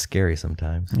 It's scary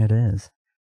sometimes. It is.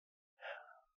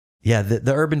 Yeah,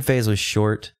 the urban phase was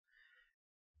short.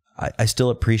 I still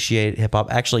appreciate hip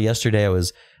hop. Actually, yesterday I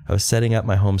was setting up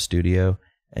my home studio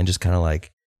and just kind of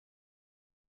like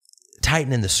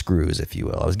tightening the screws, if you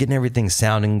will. I was getting everything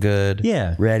sounding good.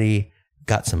 Yeah. Ready.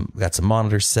 Got some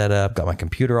monitors set up, got my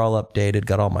computer all updated,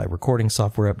 got all my recording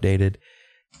software updated.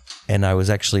 And I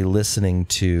was actually listening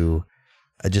to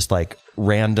just like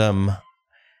random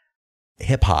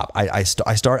hip hop. I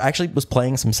actually was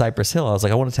playing some Cypress Hill. I was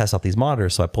like, I want to test out these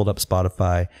monitors. So I pulled up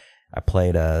Spotify. I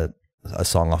played a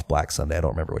song off Black Sunday. I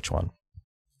don't remember which one.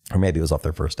 Or maybe it was off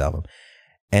their first album.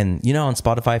 And on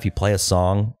Spotify, if you play a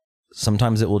song,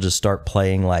 sometimes it will just start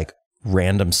playing like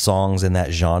random songs in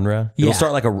that genre. It'll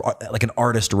start like an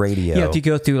artist radio. Yeah, if you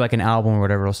go through like an album or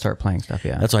whatever, it'll start playing stuff.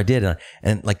 Yeah, that's what I did.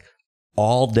 And like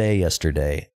all day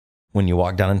yesterday, when you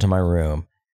walk down into my room,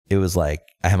 it was like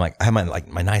I had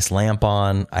my nice lamp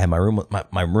on. I had my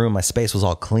room, my space was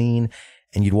all clean.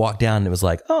 And you'd walk down and it was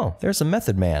like, oh, there's some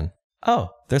Method Man. Oh,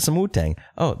 there's some Wu-Tang.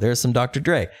 Oh, there's some Dr.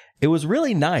 Dre. It was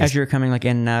really nice. As you're coming like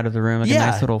in and out of the room, like a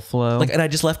nice little flow. Like, and I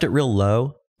just left it real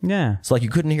low. Yeah. So like you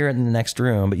couldn't hear it in the next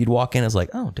room, but you'd walk in, it's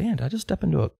like, oh, damn, did I just step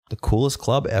into the coolest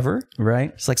club ever?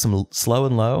 Right. It's like some slow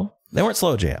and low. They weren't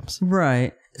slow jams.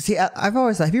 Right. See, I've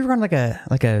always, have you ever gone like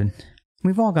a,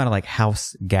 we've all gone to like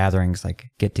house gatherings, like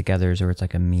get-togethers, or it's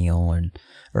like a meal,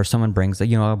 or someone brings, bring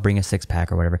a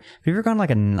 6-pack or whatever. Have you ever gone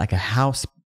like a house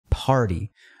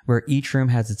party where each room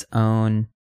has its own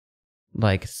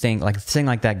like thing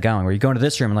like that going, where you go into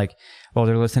this room and like, well,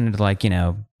 they're listening to like, I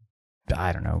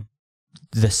don't know,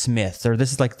 the Smiths, or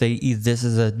this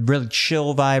is a really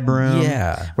chill vibe room,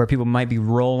 where people might be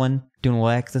rolling, doing a little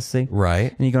ecstasy,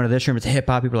 right? And you go into this room, it's hip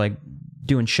hop, people are like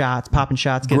doing shots, popping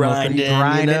shots, getting grinding.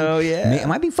 It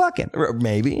might be fucking,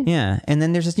 maybe, yeah. And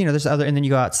then there's just there's other, and then you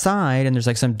go outside and there's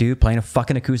like some dude playing a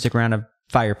fucking acoustic around a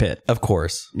fire pit. Of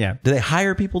course, yeah. Do they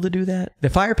hire people to do that? The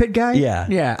fire pit guy?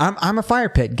 Yeah. I'm a fire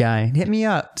pit guy. Hit me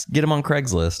up. Get him on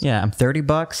Craigslist. Yeah, I'm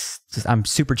 $30. I'm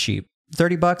super cheap.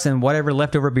 $30 and whatever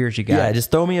leftover beers you got. Yeah,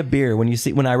 just throw me a beer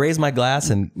when I raise my glass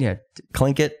and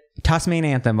clink it. Toss me an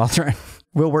Anthem. I'll try.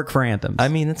 We'll work for Anthems. I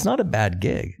mean, it's not a bad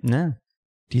gig. No.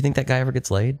 Do you think that guy ever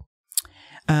gets laid?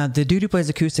 The dude who plays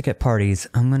acoustic at parties,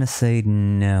 I'm gonna say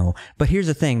no. But here's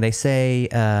the thing: they say,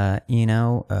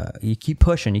 you keep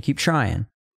pushing, you keep trying.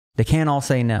 They can't all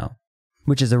say no,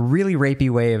 which is a really rapey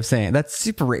way of saying it. That's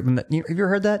super rape. Have you ever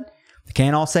heard that? They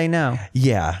can't all say no.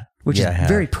 Yeah, which is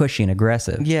very pushy and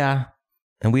aggressive. Yeah.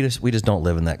 And we just don't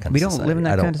live in that kind of society. We don't live in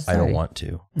that kind of society. I don't want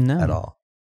to. No. At all.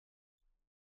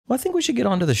 Well, I think we should get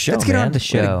on to the show, Let's get on to the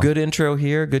show. We had a good intro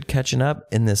here, good catching up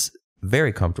in this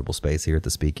very comfortable space here at the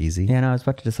Speakeasy. Yeah, no, I was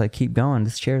about to just like keep going.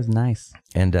 This chair is nice.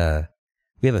 And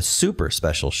we have a super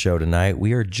special show tonight.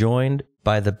 We are joined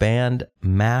by the band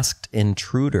Masked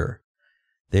Intruder.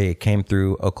 They came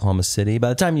through Oklahoma City. By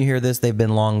the time you hear this, they've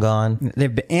been long gone.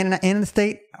 They've been in the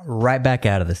state, right back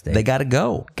out of the state. They got to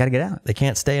go. Got to get out. They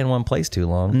can't stay in one place too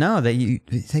long. No, they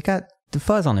got the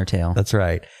fuzz on their tail. That's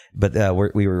right. But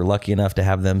we were lucky enough to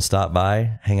have them stop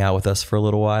by, hang out with us for a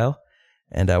little while.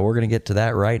 And we're going to get to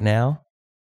that right now.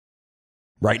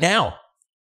 Right now.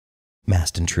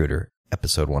 Masked Intruder,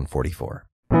 episode 144.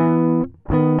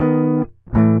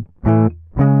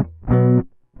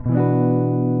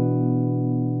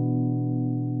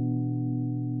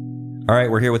 All right,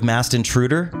 we're here with Masked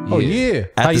Intruder. Oh, yeah.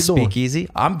 At How the you doing? Speakeasy.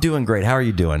 I'm doing great. How are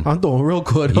you doing? I'm doing real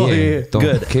good. Oh, yeah.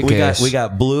 Good. We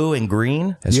got blue and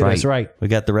green. That's right. That's right. We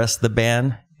got the rest of the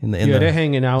band. They're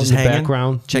hanging out in the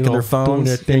background. Checking their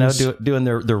phones. Doing their things. Doing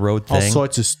their road thing. All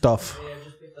sorts of stuff. Yeah,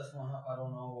 just picked this one up. I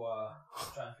don't know.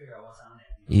 Trying to figure out what's on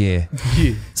Yeah.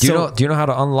 Do you know how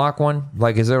to unlock one?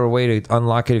 Like, is there a way to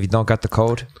unlock it if you don't got the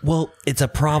code? Well, it's a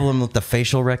problem with the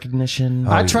facial recognition.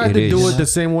 I tried to do it the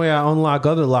same way I unlock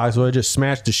other locks, where I just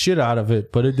smashed the shit out of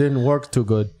it, but it didn't work too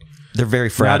good. They're very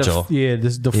fragile.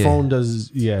 The phone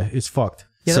does. Yeah, it's fucked.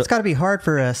 Yeah, that's got to be hard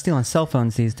for stealing cell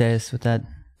phones these days with that.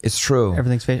 It's true.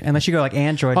 Everything's facial. Unless you go like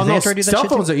Android. Does Android do that cell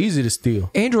shit phones too? are easy to steal.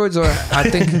 Androids are, I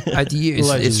think,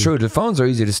 it's true. The phones are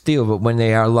easy to steal, but when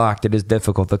they are locked, it is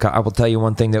difficult. I will tell you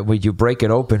one thing, that when you break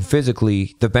it open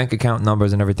physically, the bank account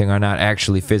numbers and everything are not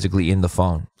actually physically in the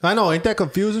phone. I know, ain't that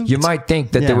confusing? You might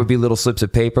think that there would be little slips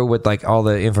of paper with like all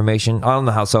the information. I don't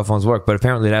know how cell phones work, but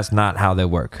apparently that's not how they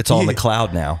work. It's all in the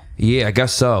cloud now. Yeah, I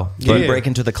guess so. Can you break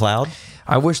into the cloud?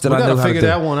 I wish that I knew how to figure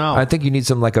that one out. I think you need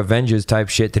some like Avengers type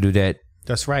shit to do that.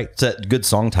 That's right. It's a good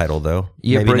song title, though.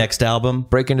 Yeah, maybe next album.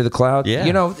 Break into the cloud. Yeah.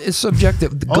 You know, it's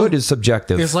subjective. The good is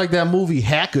subjective. It's like that movie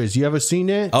Hackers. You ever seen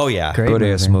that? Oh, yeah. Good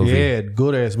ass movie. Yeah,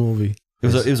 good ass movie. It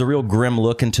was a real grim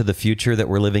look into the future that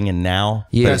we're living in now.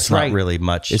 Yeah, but it's not really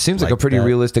much. It seems like a pretty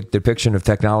realistic depiction of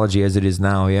technology as it is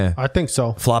now. Yeah, I think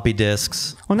so. Floppy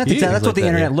disks. Well, that's what the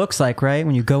internet looks like, right?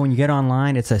 When you go and you get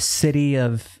online, it's a city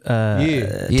of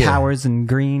towers and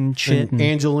green shit. And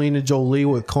Angelina Jolie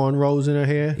with cornrows in her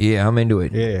hair. Yeah, I'm into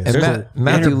it. Yeah, and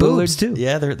Matthew Lillard too.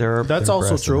 Yeah, there are. That's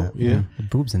also true. Yeah,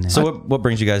 boobs in there. So what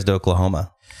brings you guys to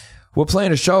Oklahoma? We're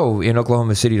playing a show in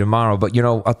Oklahoma City tomorrow, but, you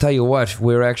know, I'll tell you what,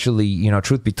 we're actually, you know,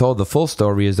 truth be told, the full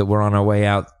story is that we're on our way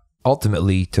out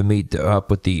ultimately to meet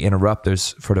up with the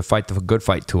Interrupters for the Good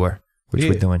Fight tour, which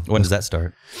we're doing. When does that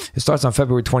start? It starts on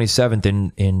February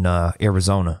 27th in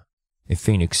Arizona, in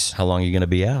Phoenix. How long are you going to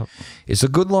be out? It's a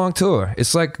good long tour.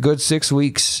 It's like a good 6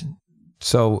 weeks.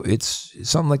 So it's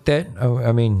something like that.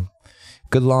 I mean,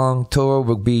 good long tour.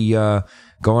 We'll be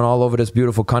going all over this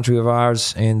beautiful country of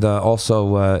ours, and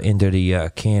also into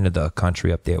the Canada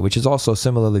country up there, which is also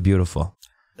similarly beautiful.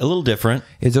 A little different.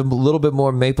 It's a little bit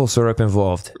more maple syrup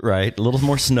involved. Right. A little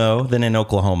more snow than in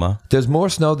Oklahoma. There's more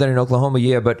snow than in Oklahoma,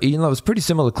 yeah, but you know, it's pretty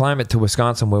similar climate to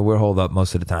Wisconsin, where we're holed up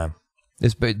most of the time.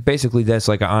 It's basically, that's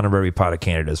like an honorary part of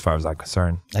Canada as far as I'm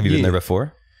concerned. Have you been there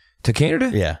before? To Canada?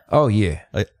 Yeah. Oh, yeah.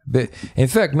 But in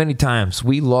fact, many times.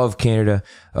 We love Canada.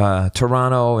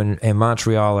 Toronto and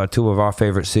Montreal are two of our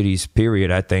favorite cities, period,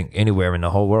 I think, anywhere in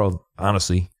the whole world,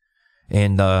 honestly.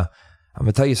 And I'm going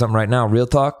to tell you something right now. Real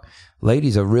talk.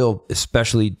 Ladies are real,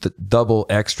 especially double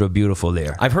extra beautiful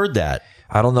there. I've heard that.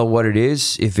 I don't know what it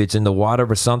is, if it's in the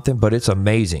water or something, but it's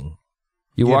amazing.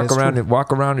 You walk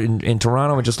around in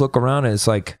Toronto and just look around, and it's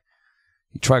like,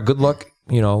 you try good luck,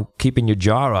 you know, keeping your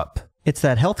jaw up. It's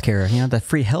that healthcare, you know, that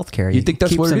free healthcare. You think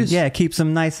that's what it is? Yeah, it keeps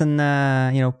them nice and,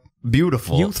 you know,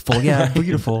 beautiful. Youthful, yeah,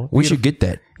 beautiful. We should get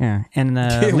that. Yeah, and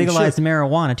legalize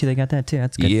marijuana too. They got that too.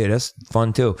 That's good. Yeah, that's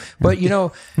fun too. But you know,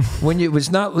 when it's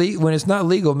not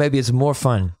legal, maybe it's more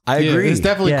fun. I agree. It's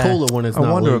definitely cooler when it's not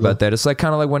legal. I wonder about that. It's like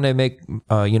kind of like when they make,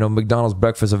 you know, McDonald's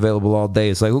breakfast available all day.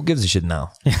 It's like, who gives a shit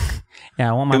now? Yeah,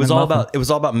 I want my. It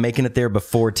was all about making it there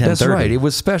before 10:30. That's right. It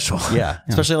was special. Yeah,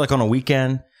 especially like on a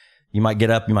weekend. You might get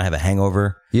up, you might have a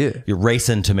hangover. Yeah. You're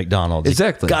racing to McDonald's.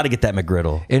 Exactly. Got to get that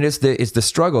McGriddle. And it's the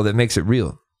struggle that makes it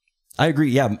real. I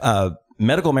agree. Yeah.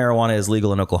 Medical marijuana is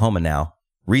legal in Oklahoma now.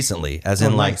 Recently, as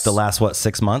in like the last,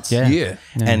 6 months? Yeah.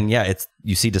 And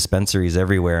you see dispensaries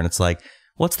everywhere, and it's like,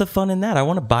 what's the fun in that? I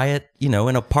want to buy it, you know,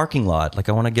 in a parking lot. Like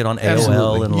I want to get on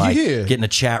AOL and like get in a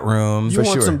chat room. You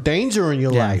want some danger in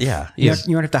your life. Yeah. You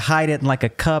don't have to hide it in like a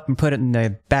cup and put it in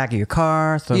the back of your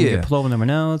car so you can pull over their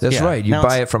nose. That's right. You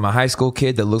buy it from a high school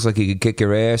kid that looks like he could kick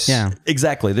your ass. Yeah.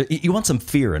 Exactly. You want some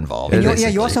fear involved. And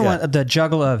you also want the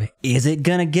juggle of, is it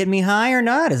going to get me high or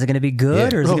not? Is it going to be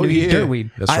good or is it going to be dirt weed?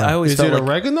 That's right. I always is felt it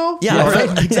oregano?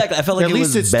 Yeah, exactly. I felt like at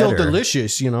least it's better. still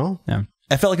delicious, you know? Yeah.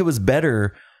 I felt like it was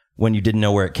better when you didn't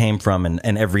know where it came from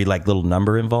and every like little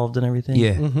number involved and everything.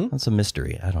 Yeah. Mm-hmm. That's a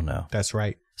mystery. I don't know. That's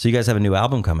right. So you guys have a new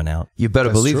album coming out. You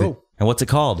better believe it. And what's it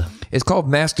called? It's called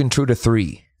Masked Intruder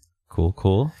 3.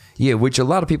 Cool. Yeah, which a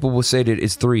lot of people will say that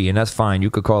it's 3, and that's fine. You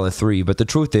could call it 3, but the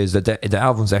truth is that the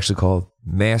album's actually called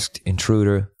Masked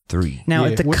Intruder 3. Now,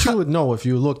 which you would know if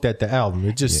you looked at the album.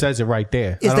 It just says it right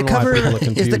there. Is the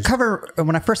cover,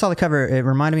 when I first saw the cover, it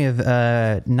reminded me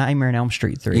of Nightmare on Elm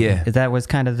Street 3. Yeah. That was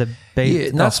kind of the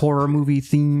horror movie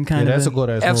theme kind of. That's a good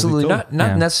ass absolutely movie too.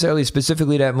 Not necessarily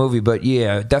specifically that movie, but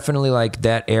yeah, definitely like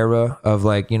that era of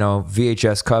like, you know,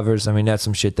 VHS covers. I mean, that's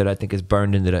some shit that I think is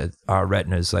burned into our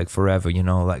retinas like forever, you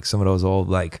know, like some of those old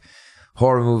like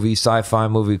horror movie, sci-fi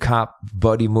movie, cop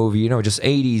buddy movie, you know, just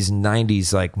 80s and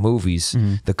 90s like movies.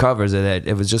 The covers of that,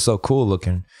 it was just so cool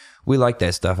looking. We like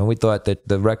that stuff, and we thought that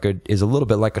the record is a little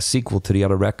bit like a sequel to the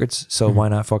other records, so why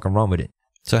not fucking run with it?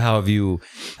 So how have you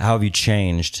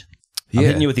changed I'm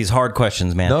hitting you with these hard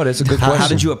questions, man. No, that's a good question. How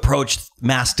did you approach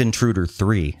Masked Intruder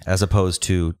 3 as opposed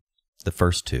to the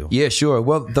first two? Yeah, sure.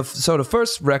 Well, so the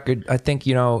first record, I think,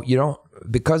 you don't,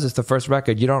 because it's the first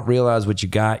record, you don't realize what you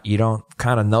got. You don't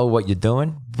kind of know what you're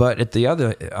doing. But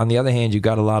on the other hand, you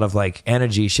got a lot of like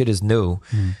energy. Shit is new.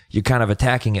 You're kind of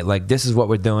attacking it like, this is what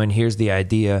we're doing. Here's the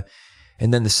idea.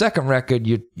 And then the second record,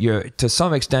 you're to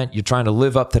some extent, you're trying to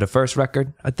live up to the first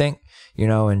record, I think,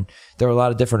 and there are a lot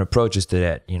of different approaches to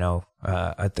that,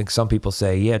 I think some people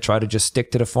say, yeah, try to just stick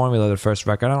to the formula of the first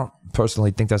record. I don't personally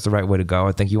think that's the right way to go.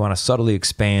 I think you want to subtly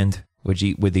expand with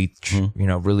each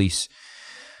release.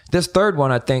 This third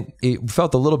one, I think it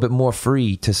felt a little bit more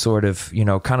free to sort of,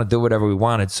 kind of do whatever we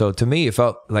wanted. So to me, it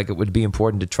felt like it would be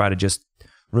important to try to just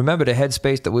remember the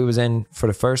headspace that we was in for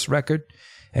the first record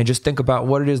and just think about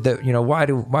what it is that, why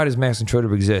does Masked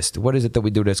Intruder exist? What is it that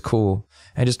we do that's cool?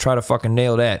 And just try to fucking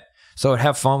nail that. So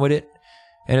have fun with it.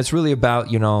 And it's really about,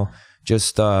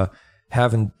 just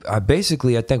having,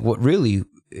 basically, I think what really,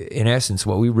 in essence,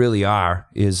 what we really are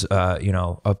is,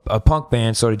 a punk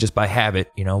band sort of just by habit.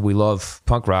 We love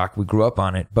punk rock. We grew up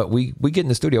on it. But we get in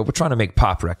the studio. We're trying to make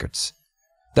pop records.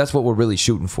 That's what we're really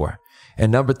shooting for.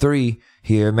 And number 3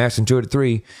 here, Masked Intruder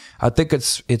 3, I think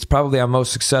it's probably our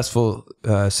most successful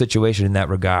situation in that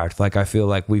regard. Like, I feel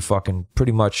like we fucking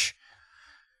pretty much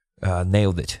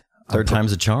nailed it. Third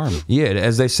time's a charm. Yeah,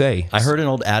 as they say. I heard an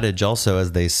old adage also,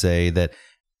 as they say, that,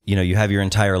 you have your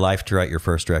entire life to write your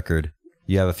first record.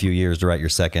 You have a few years to write your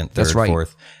second, third,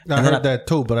 fourth. I heard that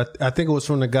too, but I think it was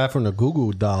from the guy from the Goo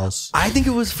Goo Dolls. I think it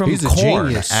was from He's a Korn,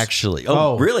 genius. actually.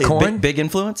 Oh, really? Korn? Big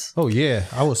influence? Oh, yeah.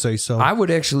 I would say so. I would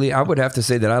have to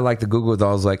say that I like the Goo Goo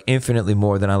Dolls like infinitely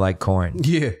more than I like Korn.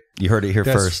 Yeah. You heard it here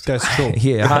first. That's true.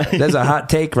 Yeah, that's a hot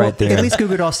take right there. At least Goo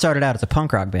Goo Dolls started out as a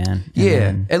punk rock band.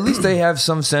 Yeah, at least they have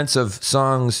some sense of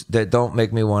songs that don't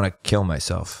make me want to kill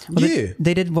myself. Well, yeah.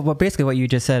 They did basically what you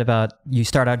just said about you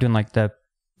start out doing like the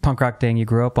punk rock thing you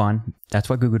grew up on. That's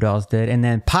what Goo Goo Dolls did. And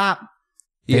then pop,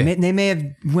 they may have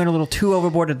went a little too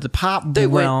overboard at the pop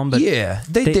realm, but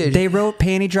they did. They wrote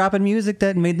panty dropping music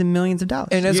that made them millions of dollars.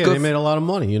 And that's Yeah, good. they made a lot of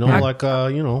money,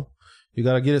 you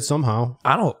got to get it somehow.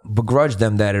 I don't begrudge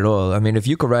them that at all. I mean, if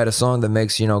you could write a song that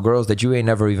makes, girls that you ain't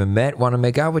never even met want to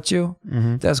make out with you,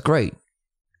 that's great.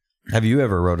 Have you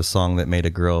ever wrote a song that made a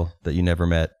girl that you never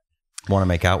met want to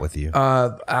make out with you?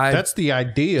 That's the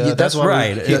idea. Yeah, that's why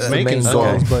right. we keep That's the making main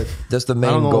songs, goal. but That's the main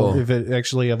I don't know goal. if it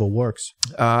actually ever works.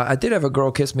 I did have a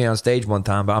girl kiss me on stage one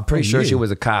time, but I'm pretty sure she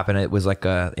was a cop, and it was like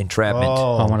a entrapment.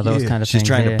 Oh, one of those kind of She's things.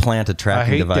 trying yeah. to plant a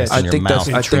tracking hate device that. in your mouth. I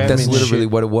think that's Entrapment literally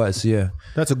shit. what it was. Yeah.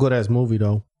 That's a good ass movie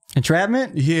though.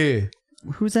 Entrapment? Yeah,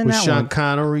 Who's in with that Sean one?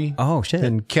 Connery. Oh, shit.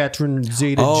 And Catherine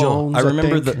Zeta-Jones. I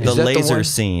remember think. the Is that the laser one?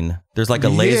 scene. There's like a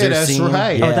laser that's scene.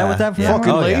 right. Yeah. Oh, that was that from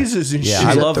fucking Oh, yeah. lasers and Yeah, shit. I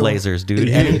Is that love the- lasers, dude.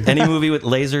 Any movie with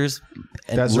lasers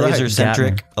and That's right. laser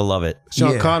centric, Got I love it.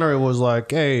 Sean Yeah. Connery was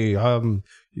like, "Hey, I'm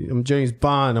James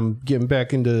Bond. I'm getting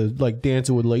back into like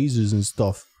dancing with lasers and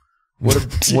stuff."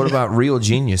 What about Real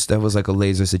Genius? That was like a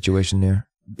laser situation there.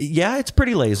 Yeah, it's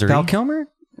pretty lasery. Val Kilmer?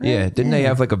 Yeah. Didn't they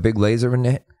have like a big laser in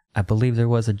it? I believe there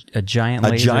was a giant A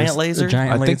laser. giant laser?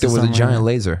 I think there was a giant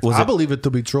laser. Was I it believe it to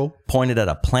be true. pointed at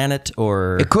a planet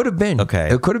or? It could have been. Okay.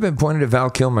 It could have been pointed at Val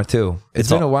Kilmer too. It's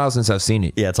been a while since I've seen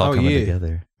it. Yeah, it's all Oh, coming yeah.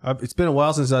 together. It's been a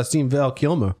while since I've seen Val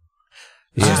Kilmer.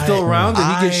 Is he still around? Did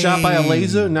he get shot by a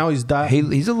laser? Now he's died.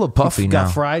 He's a little puffy got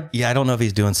now. fried. Yeah, I don't know if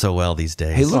he's doing so well these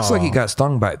days. He looks like he got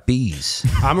stung by bees.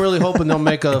 I'm really hoping they'll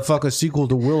make a fucking sequel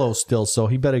to Willow still, so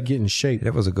he better get in shape.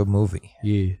 That was a good movie.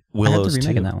 Yeah. I have Willow's to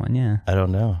remake too. that one, yeah. I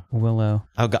don't know. Willow.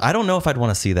 I don't know if I'd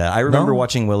want to see that. I remember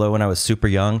watching Willow when I was super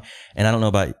young, and I don't know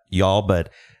about y'all, but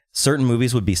certain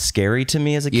movies would be scary to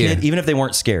me as a kid, even if they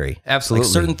weren't scary. Absolutely.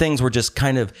 Like certain things were just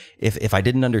kind of, if I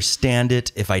didn't understand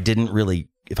it, if I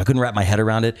couldn't wrap my head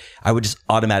around it, I would just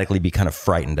automatically be kind of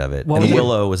frightened of it. Well, and yeah.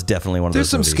 Willow was definitely one of There's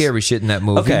those some movies. scary shit in that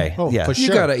movie. Okay, Oh, yeah. for You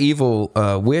sure. got an evil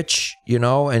witch,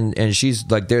 and she's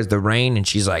like, there's the rain, and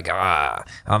she's like, I'm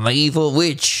an evil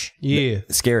witch. Yeah.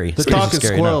 Scary. The Scary, talking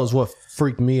scary squirrel enough. is what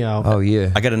freaked me out. Oh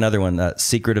yeah, I got another one,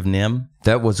 Secret of Nim.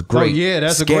 that was Oh, great. yeah,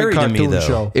 that's Scary a great to me, cartoon though.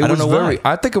 show. It I don't was know very.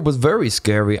 why. I think it was very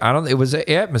scary. It was an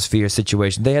atmosphere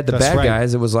situation. They had the That's bad right.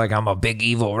 guys. It was like, I'm a big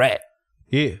evil rat.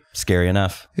 Yeah. Scary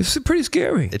enough. It's pretty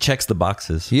scary. It checks the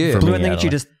boxes. Yeah. for Blue, me, I think I you don't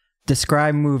should just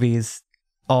describe movies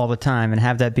all the time and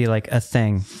have that be like a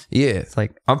thing. Yeah, It's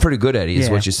like, I'm pretty good at it. Is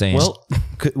Yeah. what you're saying. Well,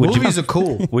 would Movies are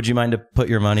cool. would you mind to put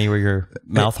your money where your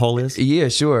mouth hole is? Yeah,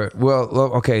 sure. Well,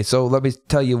 okay. So let me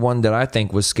tell you one that I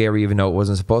think was scary, even though it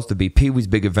wasn't supposed to be. Pee-wee's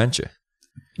Big Adventure.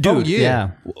 Dude,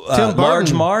 Yeah. Tim Large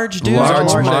Burton. Marge, dude.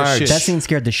 Large Marge. Marge. That scene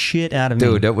scared the shit out of me.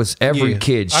 Dude, that was every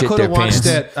kid shit their pants.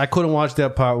 I couldn't watch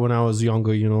that part when I was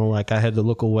younger. You know, like I had to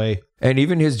look away. And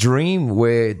even his dream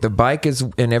where the bike is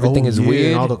and everything is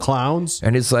weird. And all the clowns.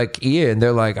 And it's like, yeah, and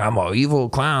they're like, I'm an evil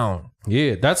clown.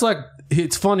 Yeah, that's like,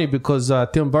 it's funny because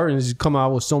Tim Burton's come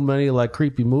out with so many like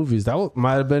creepy movies. That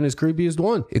might have been his creepiest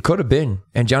one. It could have been.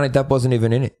 And Johnny Depp wasn't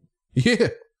even in it. Yeah.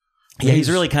 Yeah,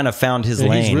 he's really kind of found his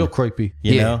lane. He's real creepy.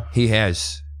 You know? He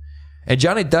has. And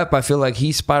Johnny Depp, I feel like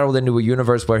he spiraled into a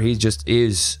universe where he just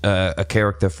is a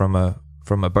character from a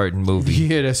Burton movie.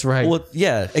 Yeah, that's right. Well,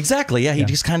 yeah, exactly. Yeah, he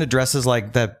just kind of dresses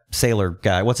like that sailor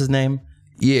guy. What's his name?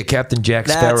 Yeah, Captain Jack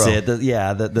Sparrow. That's it.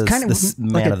 The kind of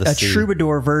man like of the a sea.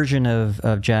 troubadour version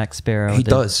of Jack Sparrow. He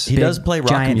The does. He big does play rock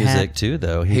giant music hat. too,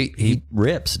 though. He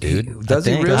rips, dude. Does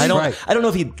he think. really? I don't. Right. I don't know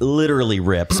if he literally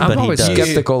rips, I'm but he always does.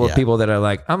 skeptical of Yeah. people that are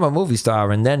like, I'm a movie star,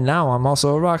 and then now I'm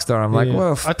also a rock star. I'm like, Yeah.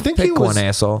 well, I think pick he was- one,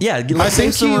 asshole. Yeah, I let's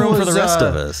think save some he room for was, the rest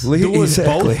of us. doing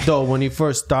Exactly. both though when he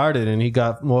first started, and he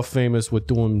got more famous with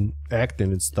doing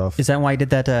acting and stuff. Is that why he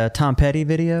did that Tom Petty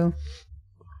video?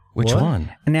 Which What?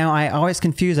 one? And now I always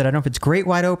confuse it. I don't know if it's Great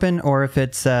Wide Open or if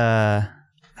it's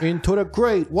Into the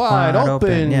great wide, Wide open.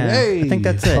 Open, yeah. Hey, I think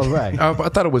that's it. All right. I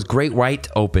thought it was Great White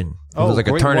Open. It was like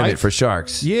a Great tournament White? for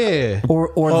sharks. Yeah.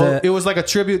 or It was like a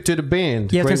tribute to the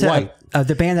band. yeah, I Great was gonna White. say,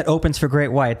 the band that opens for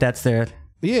Great White. That's their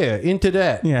Yeah, into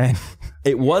that. yeah.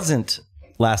 It wasn't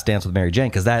Last Dance with Mary Jane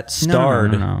because that No,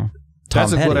 starred no. Tom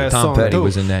That's a Petty. good ass Tom song. Petty too.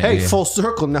 was in that, Hey, yeah. full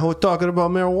circle. Now we're talking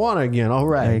about marijuana again. All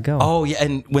right. There you go. Oh yeah,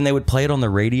 and when they would play it on the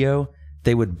radio,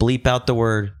 they would bleep out the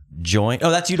word joint.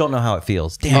 Oh, that's You Don't Know How It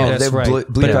Feels. Damn. Oh, that's they right.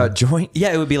 bleep out joint.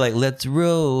 Yeah, it would be like, let's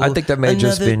roll. I think that may have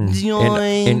just another been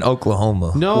joint. in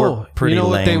Oklahoma. No, We're pretty you know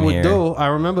what they lame would here. do? I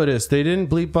remember this. They didn't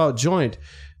bleep out joint.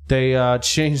 They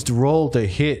changed roll to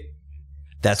hit.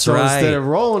 That's So right. instead of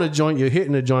rolling a joint, you're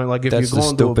hitting a joint. Like if That's you're the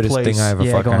going to a stupidest place. thing I ever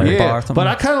Yeah, fucking going to heard. a bar or Yeah, something. but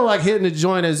I kind of like hitting a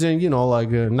joint as in, you know, like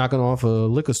knocking off a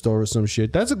liquor store or some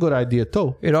shit. That's a good idea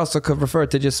too. It also could refer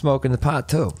to just smoking the pot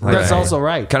too. Like, That's also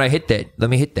right. Can I hit that?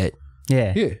 Let me hit that.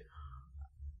 Yeah. Yeah.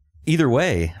 Either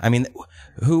way, I mean,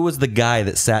 who was the guy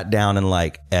that sat down and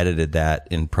like edited that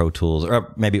in Pro Tools,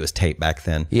 or maybe it was tape back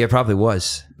then? Yeah, it probably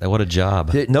was. What a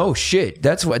job! No shit.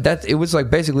 That's what it was like.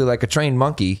 Basically, like a trained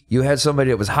monkey. You had somebody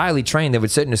that was highly trained. They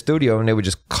would sit in the studio and they would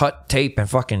just cut tape and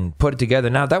fucking put it together.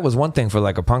 Now that was one thing for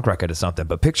like a punk record or something,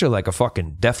 but picture like a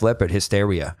fucking Def Leppard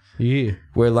Hysteria, Yeah.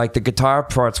 where like the guitar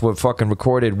parts were fucking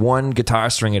recorded one guitar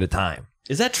string at a time.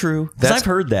 Is that true? Because I've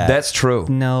heard that. That's true.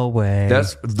 No way.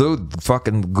 That's dude.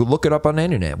 Fucking look it up on the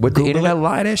internet. Would the internet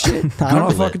lie that shit? I don't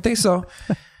Google fucking it. think so.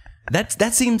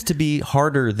 that seems to be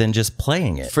harder than just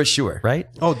playing it, For sure. right?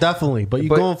 Oh, definitely. But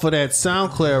you're going for that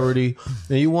sound clarity,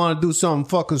 and you want to do something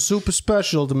fucking super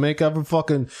special to make every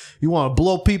fucking. You want to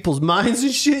blow people's minds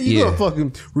and shit. You Yeah. gotta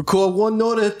fucking record one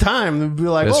note at a time and be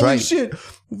like, That's holy right. shit,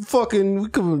 fucking.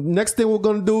 Next thing we're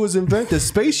gonna do is invent a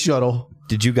space shuttle.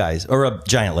 Did you guys, or a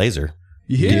giant laser?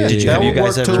 Yeah, Did you, that have you would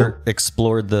guys work ever too.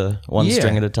 explored the one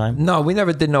string at a time? No, we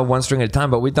never did no one string at a time,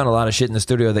 but we've done a lot of shit in the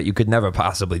studio that you could never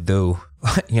possibly do,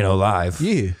 you know, live.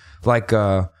 Yeah. Like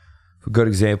a good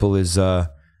example is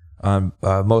on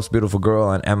Most Beautiful Girl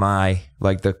on MI,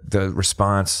 like the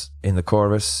response in the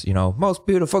chorus, you know, Most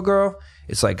Beautiful Girl.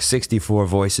 It's like 64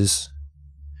 voices.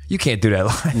 You can't do that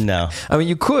live. No. I mean,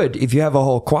 you could if you have a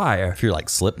whole choir. If you're like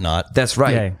Slipknot, That's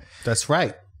right. Yeah. That's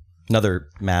right. another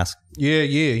mask Yeah,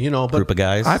 you know, but group of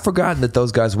guys. I've forgotten that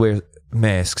those guys wear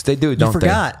masks. They do, don't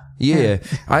forgot. they? Yeah.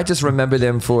 I just remember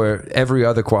them for every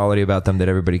other quality about them that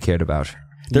everybody cared about.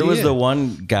 there was Yeah. the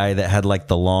one guy that had like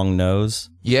the long nose,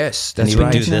 Yes, and that's he would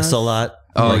right. do this a lot.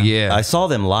 Oh, yeah. I saw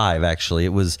them live. Actually,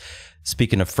 it was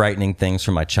speaking of frightening things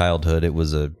from my childhood. It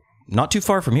was not too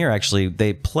far from here. Actually,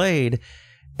 they played,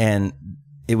 and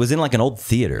it was in like an old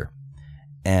theater.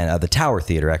 And the Tower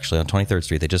Theater, actually, on 23rd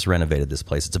Street. They just renovated this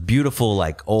place. It's a beautiful,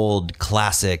 like, old,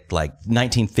 classic, like,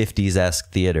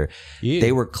 1950s-esque theater.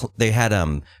 Yeah. They had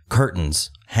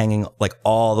curtains hanging, like,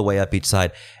 all the way up each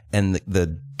side. And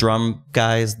the drum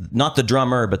guys, not the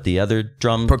drummer, but the other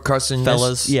drum Percussionist?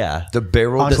 fellas. Yeah. The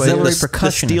barrel Auxiliary players. the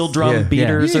percussionist. steel drum Yeah.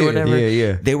 beaters Yeah. or whatever.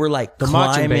 Yeah. They were like The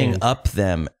marching climbing band. up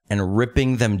them and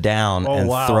ripping them down and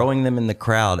wow. throwing them in the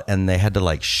crowd. And they had to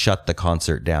like shut the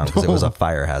concert down because it was a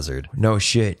fire hazard. No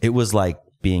shit. It was like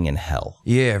being in hell.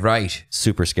 Yeah, right.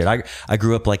 Super scared. I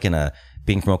grew up like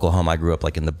being from Oklahoma, I grew up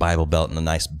like in the Bible Belt in a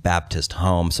nice Baptist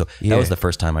home. So Yeah. that was the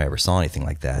first time I ever saw anything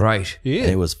like that. Right. Yeah.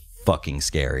 And it was fucking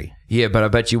scary. Yeah, but I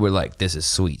bet you were like, this is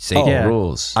sweet. Satan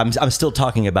rules. I'm still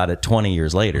talking about it 20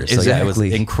 years later. So yeah, it was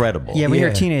incredible. Yeah, when you're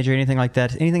a teenager, anything like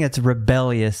that, anything that's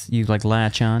rebellious, you like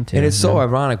latch on to. And it's so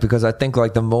ironic because I think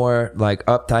like the more like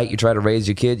uptight you try to raise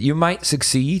your kid, you might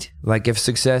succeed. Like if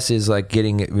success is like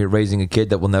raising a kid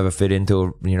that will never fit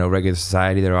into regular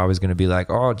society, they're always going to be like,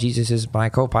 oh, Jesus is my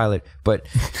co-pilot. But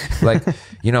like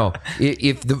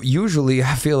usually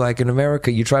I feel like in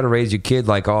America you try to raise your kid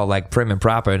like all like prim and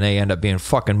proper, and they end up being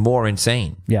fucking more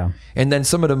insane. Yeah. And then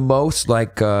some of the most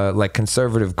like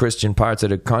conservative Christian parts of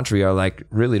the country are like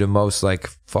really the most like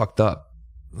fucked up.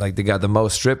 Like they got the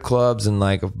most strip clubs and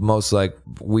like most like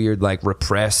weird like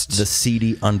repressed, the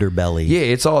seedy underbelly. Yeah,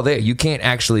 it's all there. You can't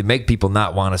actually make people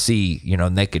not want to see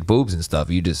naked boobs and stuff.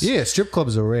 You just strip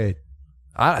clubs are red.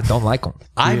 I don't like them.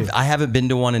 I haven't been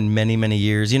to one in many, many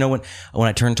years. When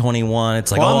I turned 21,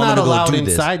 it's like, I'm not gonna allowed go do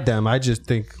inside this. them. I just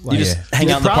think like, you just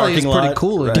hang out in the parking lot. Pretty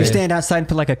cool. Right. Do you stand outside and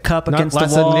put like a cup against the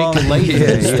lots wall? of naked ladies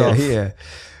and stuff. Yeah.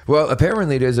 Well,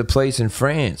 apparently there's a place in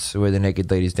France where the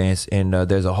naked ladies dance, and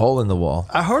there's a hole in the wall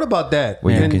I heard about that.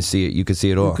 where you can see it. You can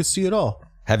see it all. You can see it all.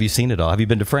 Have you seen it all? Have you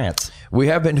been to France? We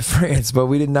have been to France, but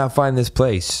we did not find this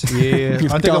place. Yeah,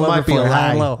 I think it might be a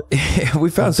lie. We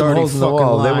found some holes in the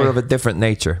wall. They were of a different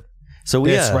nature. So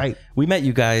that's right. We met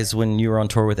you guys when you were on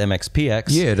tour with MXPX.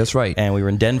 Yeah, that's right. And we were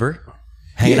in Denver,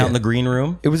 hanging out in the green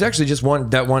room. It was actually just one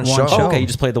show. Oh, okay, you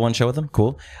just played the one show with them.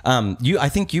 Cool. I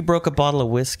think you broke a bottle of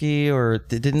whiskey, or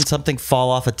didn't something fall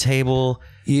off a table?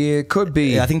 Yeah, it could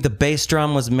be. I think the bass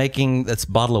drum was making this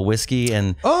bottle of whiskey,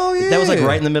 and that was like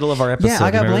right in the middle of our episode. Yeah,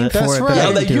 I got blamed for it. That's but right.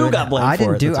 I didn't do you it. got blamed I for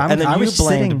didn't it. do. And then I you was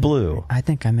blamed sitting, Blue. I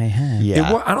think I may have.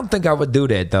 Yeah. I don't think I would do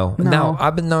that though. No. Now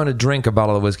I've been known to drink a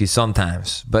bottle of whiskey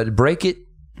sometimes, but break it.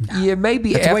 Yeah,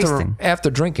 maybe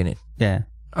after drinking it. Yeah.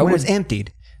 When it's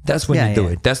emptied. That's when you do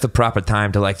it. That's the proper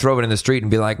time to like throw it in the street and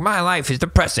be like, my life is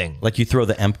depressing. Like you throw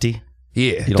the empty.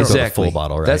 Yeah, you don't throw the full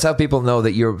bottle, right? That's how people know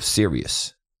that you're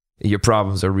serious. Your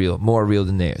problems are real, more real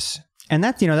than theirs. And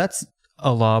that's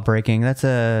a law breaking. That's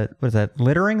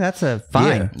littering? That's a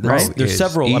fine, right? There's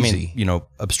several. Easy. I mean,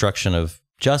 obstruction of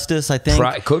justice, I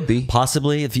think. Could be.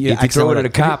 Possibly. If you throw it at a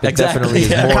cop, it definitely is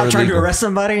more cop trying to illegal. arrest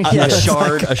somebody.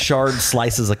 A shard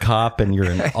slices a cop, and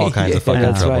you're in all kinds of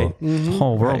fucking trouble. Right. Mm-hmm.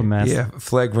 Whole world a mess. Yeah,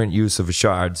 flagrant use of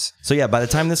shards. So yeah, by the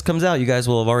time this comes out, you guys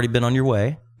will have already been on your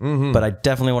way. Mm-hmm. But I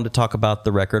definitely want to talk about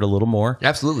the record a little more.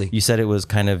 Absolutely. You said it was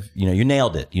kind of, you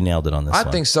nailed it. You nailed it on this one. I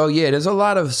think so. Yeah, there's a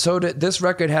lot of this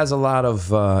record has a lot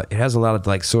of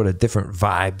like sort of different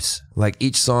vibes. Like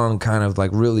each song kind of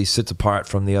like really sits apart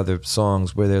from the other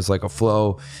songs, where there's like a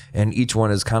flow, and each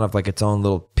one is kind of like its own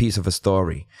little piece of a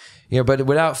story. But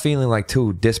without feeling like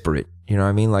too disparate. You know what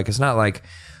I mean? Like it's not like,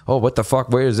 oh, what the fuck?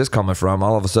 Where is this coming from?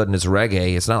 All of a sudden, it's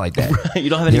reggae. It's not like that. You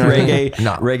don't have any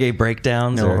No. reggae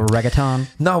breakdowns or reggaeton?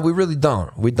 No, we really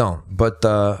don't. We don't. But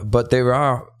there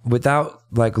are, without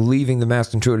like leaving the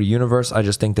Masked Intruder universe, I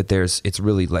just think that it's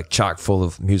really like chock full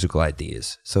of musical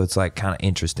ideas. So it's like kind of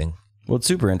interesting. Well, it's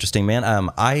super interesting, man.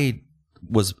 I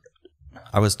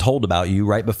was told about you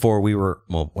right before we were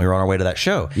on our way to that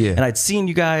show. Yeah. And I'd seen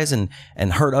you guys and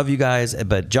heard of you guys,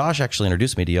 but Josh actually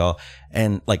introduced me to y'all.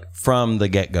 And like from the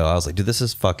get-go, I was like, dude, this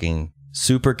is fucking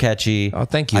super catchy. Oh,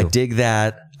 thank you. I dig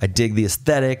that. I dig the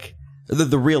aesthetic,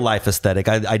 the real life aesthetic.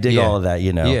 I dig all of that,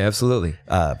 Yeah, absolutely.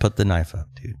 Put the knife up,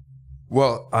 dude.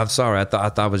 Well, I'm sorry. I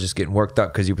thought I was just getting worked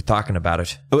up because you were talking about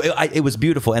it. It was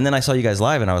beautiful. And then I saw you guys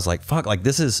live and I was like, fuck, like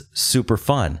this is super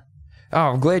fun. Oh,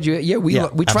 I'm glad you. Yeah, we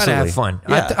try to have fun.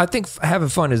 Yeah. I think having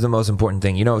fun is the most important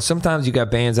thing. Sometimes you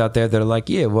got bands out there that are like,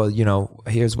 yeah, well,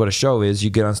 here's what a show is. You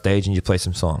get on stage and you play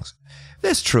some songs.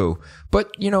 That's true.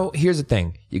 But here's the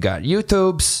thing. You got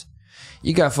YouTubes.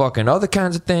 You got fucking other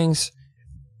kinds of things.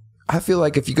 I feel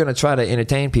like if you're gonna try to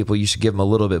entertain people, you should give them a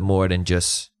little bit more than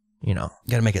just You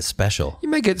gotta make it special. You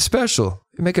make it special.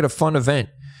 You make it a fun event.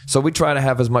 So we try to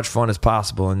have as much fun as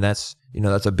possible, and that's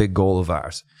a big goal of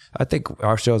ours. I think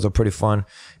our shows are pretty fun,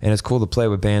 and it's cool to play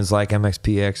with bands like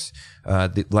MXPX,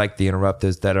 like the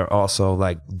Interrupters, that are also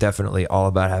like definitely all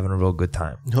about having a real good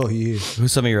time. Oh yeah.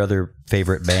 Who's some of your other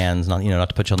favorite bands? Not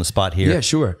to put you on the spot here. Yeah,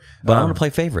 sure. But I want to play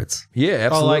favorites. Yeah,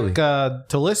 absolutely.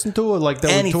 To listen to it, like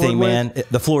that Anything, man.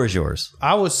 The floor is yours.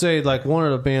 I would say like one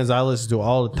of the bands I listen to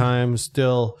all the time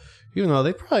still, even though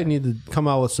they probably need to come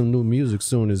out with some new music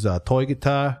soon, is Toy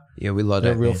Guitar. Yeah, we love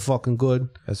They're that. real band. fucking good.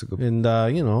 That's a good. And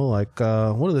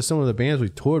what are some of the bands we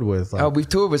toured with? Like, We've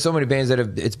toured with so many bands that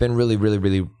it's been really, really,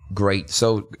 really great.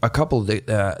 So a couple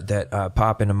that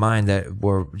pop into mind that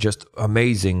were just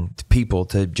amazing people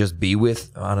to just be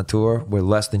with on a tour were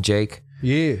Less Than Jake.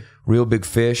 Yeah. Real Big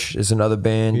Fish is another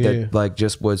band that like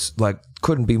just was like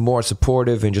couldn't be more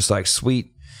supportive and just like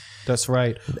sweet. That's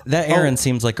right. That Aaron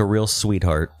seems like a real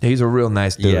sweetheart. He's a real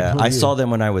nice dude. Yeah, I saw them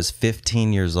when I was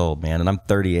 15 years old, man, and I'm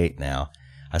 38 now.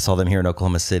 I saw them here in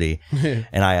Oklahoma City,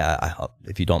 and I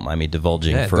if you don't mind me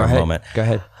divulging for a moment. Go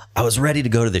ahead. I was ready to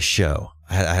go to this show.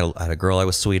 I had a girl I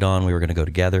was sweet on. We were going to go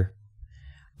together.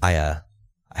 I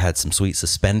had some sweet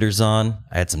suspenders on.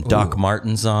 I had some Doc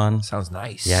Martens on. Sounds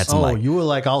nice. Yeah, You were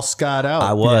like all scot out.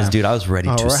 I was, dude. I was ready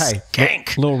to right.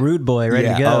 skank. Little rude boy, ready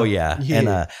to go. Oh yeah. And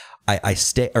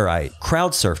I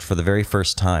crowd surfed for the very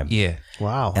first time. Yeah.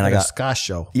 Wow. And like I got a ska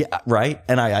show. Yeah, right.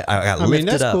 And I got lifted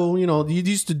that's up. cool. You know, you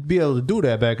used to be able to do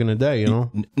that back in the day. You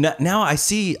know. Now I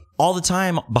see all the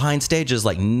time behind stages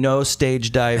like no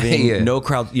stage diving, no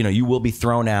crowd. You know, you will be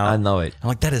thrown out. I know it. I'm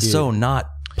like, that is so not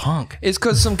punk. It's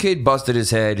because some kid busted his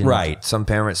head, and Right. some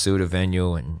parent sued a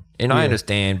venue, and I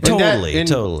understand. But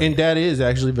Totally. And that is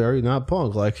actually very not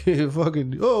punk. Like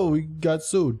fucking. Oh, we got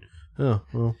sued. Oh,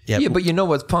 well. yeah, but you know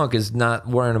what's punk is not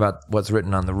worrying about what's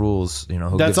written on the rules. You know,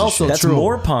 who That's gives a also shit? That's true.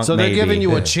 more punk. So they're maybe. giving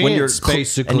you a When chance,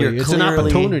 basically. and It's an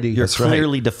opportunity. You're That's right.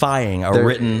 clearly defying a They're-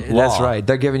 written law. That's right.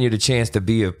 They're giving you the chance to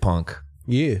be a punk.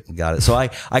 Yeah. Got it. So I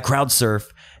crowd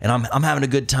surf and I'm having a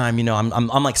good time. You know, I'm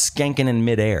like skanking in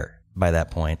midair by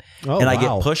that point, Oh, and I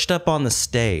wow. get pushed up on the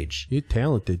stage. You're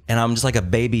talented. And I'm just like a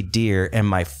baby deer, and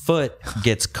my foot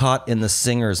gets caught in the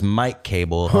singer's mic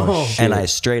cable, and I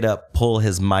straight up pull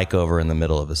his mic over in the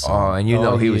middle of a Oh, song. and you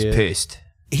know he was yeah. pissed.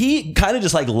 He kind of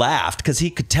just like laughed because he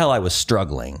could tell I was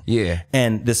struggling. Yeah.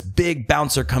 And this big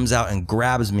bouncer comes out and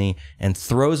grabs me and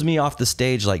throws me off the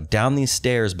stage, like down these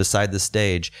stairs beside the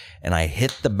stage, and I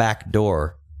hit the back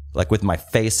door, like with my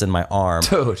face and my arm.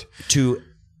 Dude.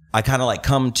 I kind of like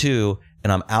come to,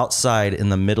 and I'm outside in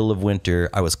the middle of winter.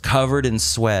 I was covered in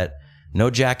sweat, no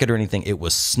jacket or anything. It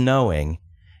was snowing,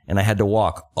 and I had to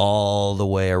walk all the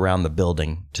way around the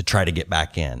building to try to get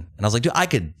back in. And I was like, dude, I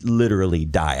could literally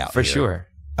die out For here. sure.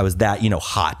 I was that,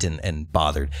 hot and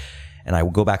bothered. And I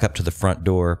would go back up to the front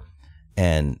door,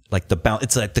 and like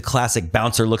it's like the classic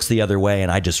bouncer looks the other way,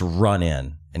 and I just run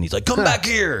in, and he's like, come back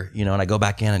here, and I go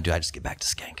back in, and I just get back to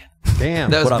skanking. Damn.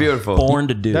 That was What beautiful. I'm born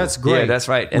to do. That's great. Yeah, that's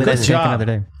right. And Good then, job. Another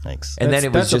day. Thanks. and then it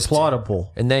was that's just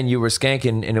applaudable. And then you were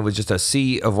skanking, and it was just a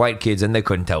sea of white kids, and they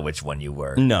couldn't tell which one you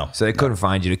were. No. So they couldn't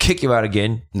find you to kick you out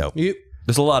again. No. You-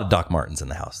 There's a lot of Doc Martens in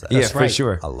the house. Yeah, That's for right.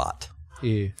 sure. a lot.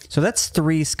 Yeah. So that's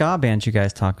 3 ska bands you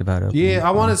guys talked about. Open. Yeah,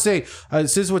 I want to say,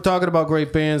 since we're talking about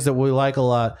great bands that we like a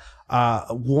lot,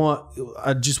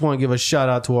 I just want to give a shout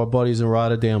out to our buddies in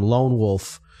Rotterdam, Lone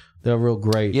Wolf. They're real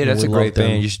great. Yeah, and that's we a love great them.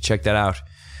 band. You should check that out.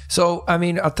 So, I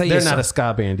mean, I'll tell you They're something. not a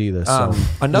ska band either. So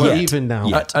another- we're even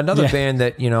now. Another band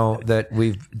that that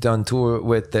we've done tour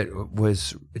with that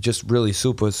was just really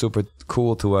super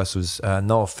cool to us was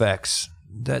No Effects.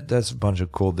 That's a bunch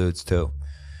of cool dudes too.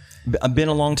 I've been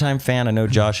a long time fan. I know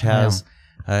Josh has.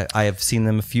 I have seen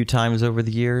them a few times over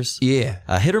the years. Yeah.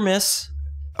 Hit or miss.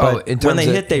 Oh, But in when terms they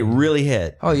of- hit, they really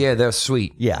hit. Oh yeah, they're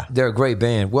sweet. Yeah. They're a great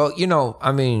band. Well,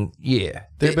 I mean, yeah.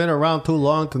 They've been around too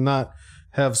long to not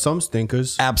have some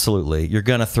stinkers. Absolutely. You're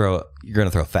gonna throw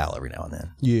a foul every now and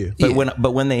then. Yeah.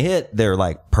 But when they hit, they're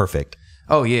like perfect.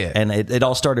 Oh yeah. And it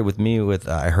all started with me with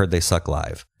I Heard They Suck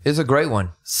Live. It's a great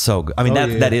one. So good. I mean, yeah.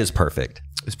 that is perfect.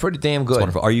 It's pretty damn good.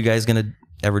 Wonderful. Are you guys gonna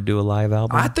ever do a live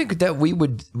album? I think that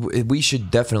we should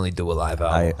definitely do a live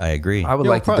album. I agree. I would Yeah,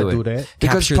 like to we'll do probably it. do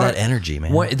that. Capture that energy,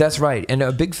 man. That's right. And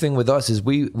a big thing with us is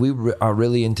we are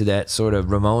really into that sort of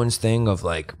Ramones thing of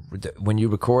like when you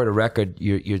record a record,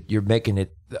 you're making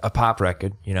it a pop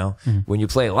record. When you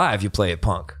play it live, you play it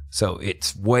punk. So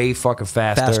it's way fucking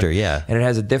faster. Faster, yeah. And it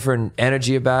has a different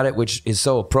energy about it, which is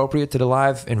so appropriate to the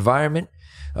live environment.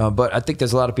 But I think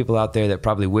there's a lot of people out there that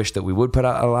probably wish that we would put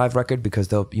out a live record because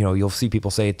you'll see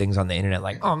people say things on the internet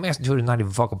like, "Oh, Masked Intruder is not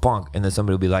even fucking punk," and then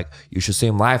somebody will be like, "You should see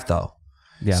him live though."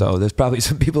 Yeah. So there's probably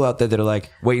some people out there that are like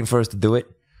waiting for us to do it.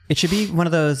 It should be one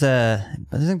of those. I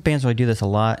think bands really do this a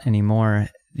lot anymore.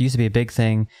 It used to be a big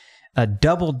thing. A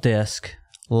double disc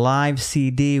live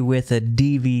CD with a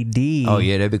DVD. Oh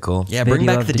yeah, that'd be cool. Yeah, bring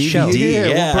Video back of the the show. DVD.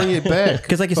 Yeah, we'll bring it back.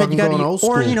 Because like you said, you got Fucking going old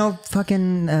school.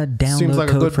 fucking download Seems like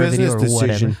a code good for a video business or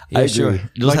decision. whatever. I agree. sure.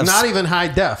 You'll Like have not even high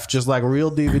def, just like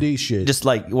real DVD shit. just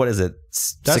like what is it?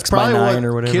 That's 6x9 probably or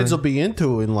what whatever. kids will be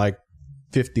into in like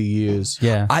 50 years.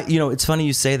 Yeah. It's funny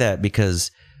you say that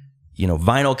because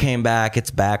vinyl came back, it's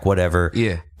back, whatever.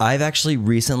 Yeah. I've actually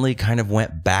recently kind of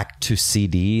went back to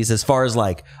CDs as far as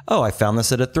like, oh, I found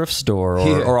this at a thrift store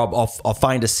or I'll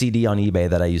find a CD on eBay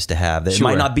that I used to have that it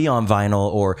might not be on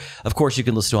vinyl, or of course you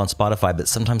can listen to it on Spotify, but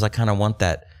sometimes I kind of want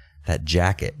that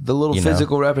jacket. The little you know?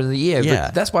 physical represent. Yeah, Yeah.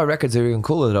 but that's why records are even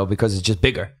cooler though because it's just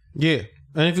bigger. Yeah.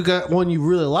 And if you got one you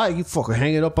really like, you fucking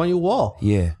hang it up on your wall.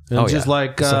 Yeah. And just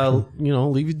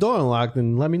leave your door unlocked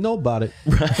and let me know about it.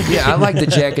 Yeah, I like the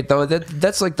jacket though.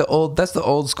 That's like the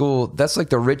old school. That's like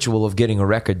the ritual of getting a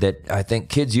record that I think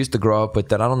kids used to grow up with.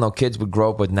 That I don't know kids would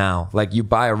grow up with now. Like you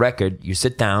buy a record, you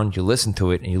sit down, you listen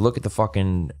to it, and you look at the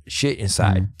fucking shit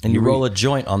inside, and you roll a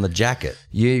joint on the jacket.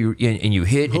 Yeah, and you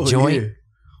hit a joint. Yeah.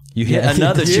 You hit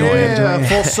another joint. Yeah,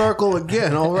 full circle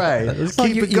again. All right, let's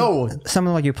keep it going.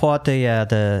 Something like you pull out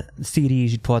the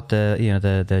CDs, you pull out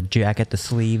the jacket, the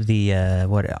sleeve, the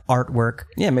artwork.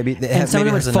 Yeah, maybe. And some of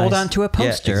them would fold onto a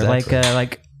poster. Yeah, exactly.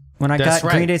 Like when I That's got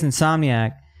right. Green Day's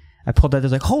Insomniac, I pulled that.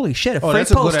 There's like, holy shit, a free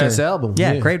that's a poster. good ass album.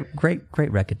 Yeah, Yeah.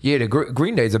 great record. Yeah, the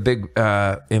Green Day's a big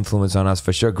influence on us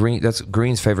for sure. That's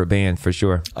Green's favorite band for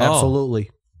sure.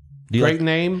 Absolutely. Do you Great like-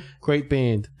 name, great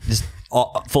band. Just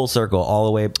full circle, all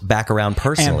the way back around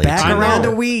personally. And back too. around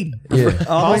the weed. Yeah.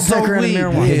 Always back around the weed.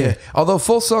 marijuana. Yeah. Although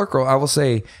full circle, I will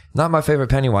say not my favorite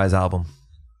Pennywise album.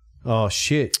 Oh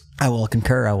shit. I will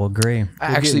concur. I will agree.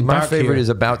 Actually, getting my dark favorite here. is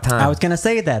About Time. I was gonna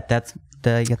say that. That's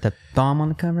you got the bomb on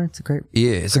the cover. It's a great.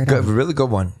 Yeah, it's a good, really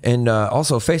good one. And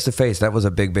also, Face to Face, that was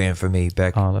a big band for me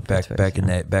back Oh, I love Face to Face,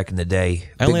 in the day.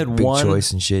 I only had big one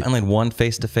choice and shit. I only had one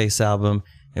face-to-face album.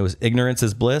 It was Ignorance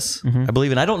is Bliss, Mm-hmm. I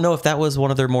believe. And I don't know if that was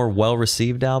one of their more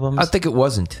well-received albums. I think it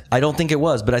wasn't. I don't think it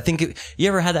was, but I think you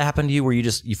ever had that happen to you where you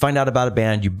find out about a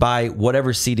band, you buy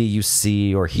whatever CD you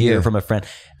see or hear Yeah. from a friend,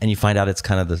 and you find out it's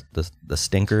kind of the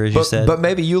stinker, as you said. But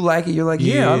maybe you like it. You're like,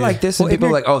 yeah, I Yeah. like this. And people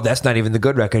are like, oh, that's not even the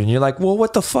good record. And you're like, well,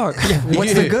 what the fuck?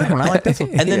 What's the good one? I like this one.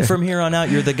 and then from here on out,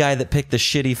 you're the guy that picked the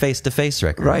shitty face-to-face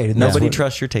record. Right, and that's Nobody what-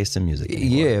 trusts your taste in music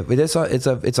anymore. Yeah, but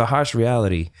it's a harsh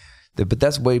reality. But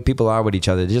that's the way people are with each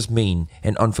other. They're just mean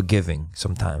and unforgiving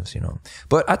sometimes, you know.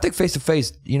 But I think Face to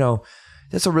Face, you know,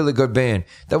 that's a really good band.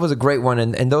 That was a great one.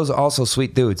 And those are also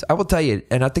sweet dudes. I will tell you,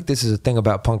 and I think this is a thing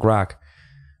about punk rock,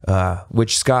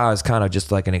 which ska is kind of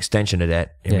just like an extension of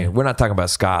that. I mean, we're not talking about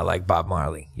ska like Bob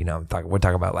Marley. You know, we're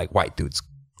talking about like white dudes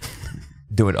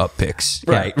doing up picks.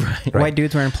 Right. White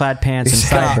dudes wearing plaid pants and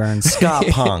sideburns. Ska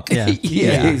punk.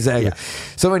 Yeah, exactly.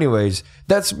 So anyways,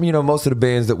 that's, you know, most of the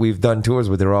bands that we've done tours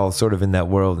with are all sort of in that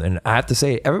world. And I have to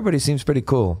say, everybody seems pretty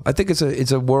cool. I think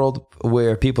it's a world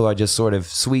where people are just sort of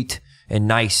sweet and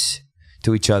nice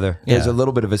to each other. There's a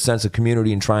little bit of a sense of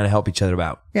community and trying to help each other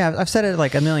out. Yeah, I've said it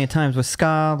like a million times with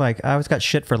ska. Like I always got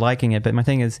shit for liking it, but my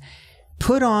thing is,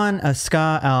 put on a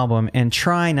ska album and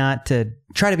try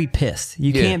to be pissed.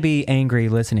 You can't be angry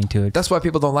listening to it. That's why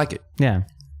people don't like it. Yeah,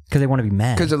 because they want to be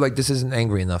mad. Because they're like, this isn't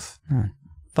angry enough.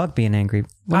 Fuck being angry.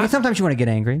 I mean, sometimes you want to get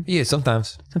angry. Yeah,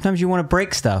 sometimes. Sometimes you want to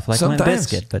break stuff, like Limp Sometimes.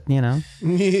 Bizkit. But you know,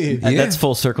 And that's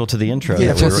full circle to the intro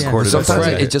Yeah, that we recorded. sometimes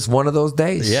before. it's just one of those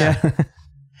days. Yeah.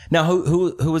 Now,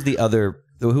 who was the other?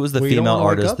 Who was the Well, you don't female wanna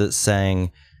wake artist up? that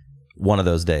sang "One of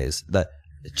Those Days"? That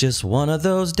just one of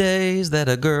those days that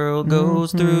a girl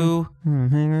goes through.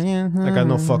 I got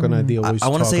no fucking idea what I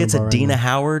want to say it's Adina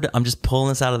Howard. I'm just pulling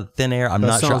this out of the thin air. I'm That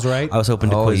not sure. sounds right. I was hoping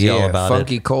to Oh, quiz yeah. y'all about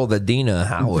Funky it. Cold Adina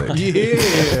Howard.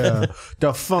 Yeah,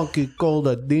 the funky cold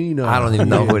Adina. I don't even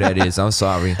know who that is. I'm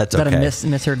sorry. That's is that okay. a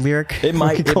misheard lyric? It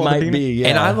might be. Yeah.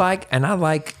 And I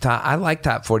like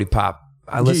top 40 pop.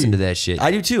 I listen to that shit.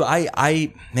 I do too. I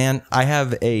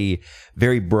have a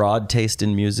very broad taste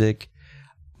in music.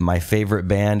 My favorite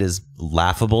band is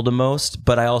laughable to most,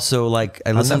 but I also like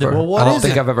I listen to. Well, what I don't is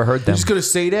think it? I've ever heard them. You're just gonna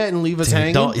say that and leave us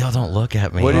hanging? Don't look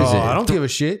at me. What is Oh, it? I don't give a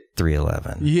shit.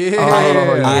 311. Yeah,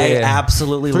 I Yeah.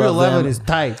 absolutely love 311 them. is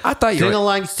tight. I thought you were-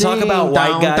 Talk about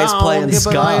white guys playing ska,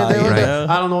 you know?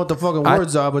 I don't know what the fucking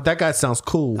words are, but that guy sounds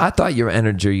cool. I thought your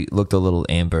energy looked a little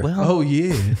amber. Oh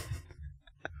yeah,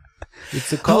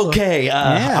 it's a color. Okay,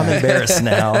 I'm embarrassed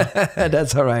now.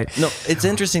 That's all right. No, it's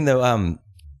interesting though.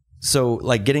 So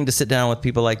like getting to sit down with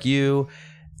people like you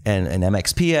and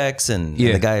MXPX and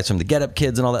the guys from the Get Up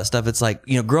Kids and all that stuff. It's like,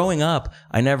 you know, growing up,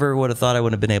 I never would have thought I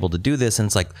would have been able to do this. And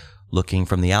it's like looking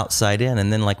from the outside in.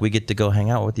 And then like we get to go hang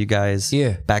out with you guys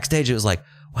backstage. It was like,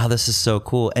 wow, this is so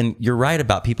cool. And you're right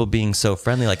about people being so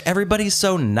friendly. Like everybody's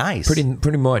so nice.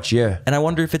 Pretty much, yeah. And I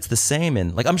wonder if it's the same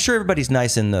in, like, I'm sure everybody's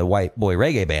nice in the white boy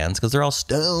reggae bands because they're all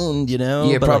stoned, you know?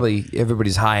 Yeah, But probably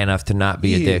everybody's high enough to not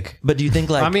be a dick. But do you think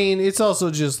like, I mean, it's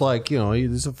also just like, you know,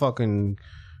 there's a fucking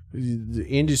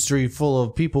industry full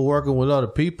of people working with other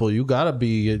people. You gotta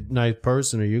be a nice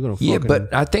person or you're gonna fucking... Yeah,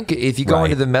 but I think if you go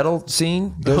into the metal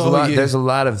scene, there's a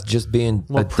lot of just being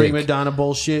a prima dick. donna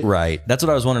bullshit. right. That's what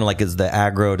I was wondering. Like, is the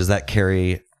aggro, does that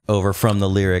carry over from the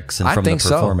lyrics and I from the think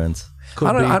so. performance?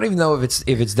 I don't even know if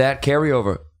it's that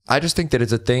carryover. I just think that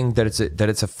it's a thing, that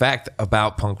it's a fact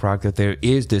about punk rock, that there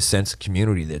is this sense of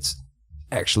community that's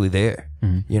actually there.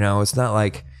 You know, it's not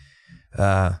like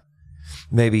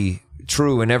maybe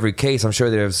true in every case. I'm sure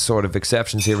there's sort of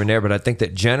exceptions here and there, but I think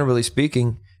that generally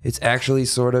speaking, it's actually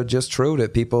sort of just true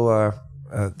that people are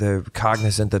they're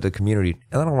cognizant of the community.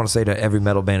 And I don't want to say that every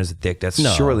metal band is a dick. That's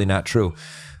surely not true.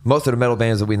 Most of the metal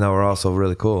bands that we know are also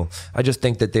really cool. I just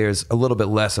think that there's a little bit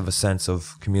less of a sense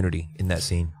of community in that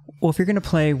scene. Well, if you're going to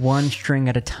play one string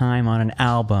at a time on an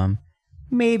album,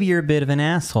 maybe you're a bit of an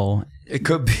asshole. It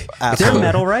could be. They're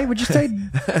metal, right? Would you say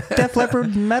Def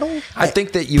Leppard metal? I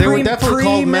think that you They were would definitely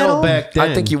called metal back then.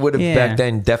 I think you would have back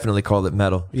then definitely called it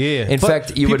metal. Yeah. In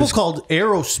fact, you would people have called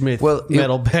Aerosmith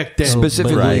metal back then.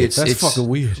 specifically. Right. That's fucking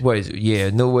weird. What is it? Yeah,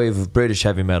 no wave of British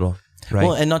heavy metal. Right.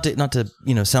 Well, and not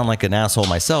to sound like an asshole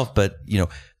myself, but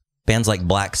bands like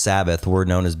Black Sabbath were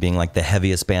known as being like the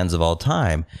heaviest bands of all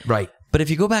time. Right. But if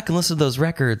you go back and listen to those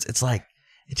records, it's like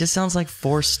it just sounds like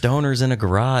four stoners in a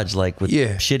garage, like with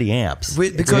shitty amps.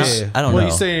 Because I don't know. What are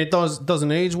you saying? It doesn't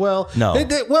age well? No.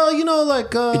 Well, like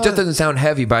it just doesn't sound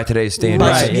heavy by today's standards.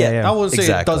 right. Yeah. I wouldn't say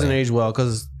Exactly. it doesn't age well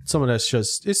because some of that's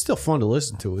just it's still fun to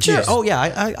listen to. It's Sure. just, Oh yeah,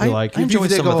 I like I if enjoy you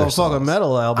think some of of a their fucking songs.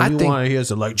 metal album, I you think- want to hear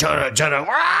some like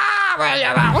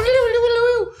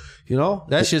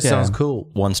that shit sounds cool.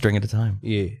 One string at a time.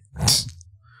 Yeah.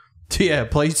 Yeah,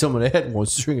 play some of that one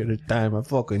string at a time. I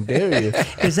fucking dare you.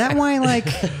 Is that why, like,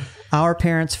 our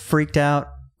parents freaked out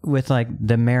with, like,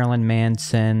 the Marilyn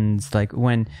Mansons, like,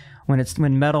 when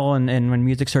metal and when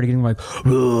music started getting, like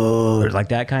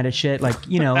that kind of shit? Like,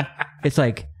 it's,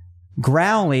 like,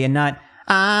 growly and not,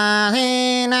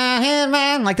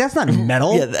 like, that's not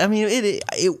metal. Yeah, I mean,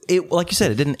 it like you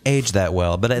said, it didn't age that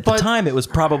well. But at the time, it was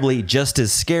probably just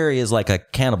as scary as like a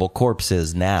Cannibal Corpse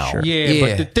is now. Sure. Yeah,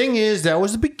 but the thing is, that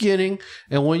was the beginning.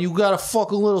 And when you got a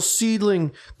fucking little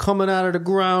seedling coming out of the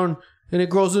ground and it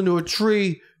grows into a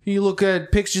tree, you look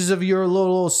at pictures of your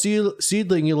little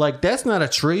seedling, you're like, that's not a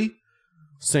tree.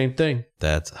 Same thing.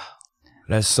 That's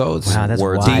Wow, that's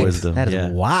words wise. of wisdom. That is Yeah.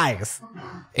 wise.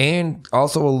 And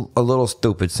also a little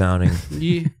stupid sounding.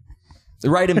 Yeah.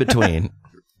 right in between.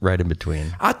 Right in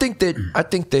between. I think that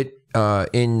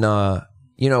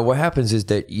what happens is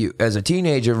that you, as a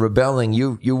teenager rebelling,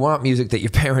 you want music that your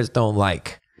parents don't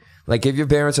like. Like if your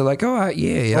parents are like, like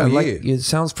it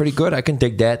sounds pretty good, I can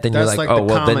dig that. Then That's you're like, like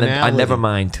the then I commonality. never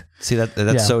mind. See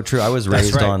that's so true. I was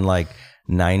raised right. on like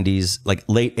 90s, like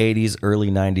late 80s,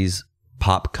 early 90s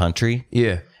pop country.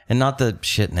 Yeah. And not the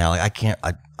shit now. Like I'm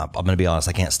going to be honest,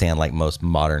 I can't stand like most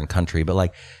modern country, but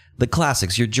like the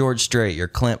classics, your George Strait, your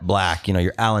Clint Black,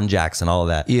 your Alan Jackson, all of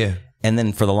that. Yeah. And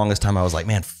then for the longest time, I was like,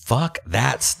 man, fuck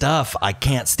that stuff. I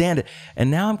can't stand it.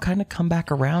 And now I'm kind of come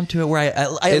back around to it where I at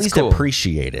It's least cool.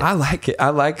 appreciate it. I like it.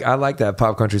 I like that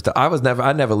pop country stuff.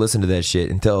 I never listened to that shit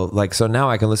until so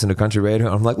now I can listen to country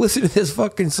radio. I'm like, listen to this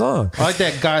fucking song. I like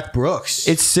that Garth Brooks.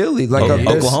 It's silly. Like there's-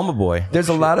 Oklahoma Boy. There's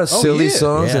a lot of silly yeah.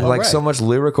 songs Yeah. and like Alright. so much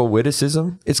lyrical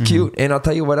witticism. It's cute. And I'll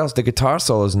tell you what else, the guitar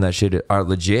solos in that shit are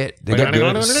legit. They got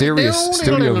good, serious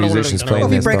studio musicians playing Well,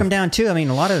 if you that break stuff. them down too, I mean,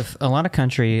 a lot of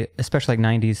country, especially like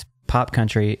 '90s pop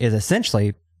country, is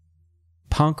essentially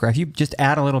punk. Or if you just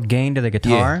add a little gain to the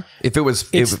guitar, Yeah. If it was,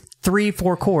 it's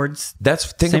 3-4 chords.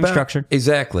 that's think same about structure.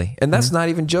 exactly, and that's not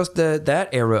even just that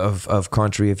era of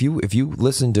country. If you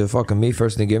listen to fucking Me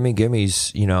First and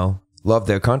Gimmy's, Love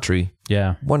Their Country,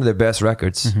 Yeah. one of their best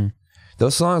records.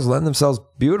 Those songs lend themselves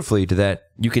beautifully to that.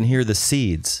 You can hear the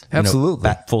seeds. Absolutely.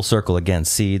 Back full circle again.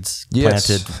 Seeds Yes.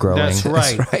 planted, growing. That's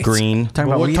right. Green. Talking But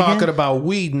about we're weed talking again? about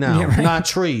weed now, Yeah, right. not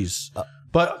trees.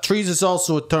 But trees is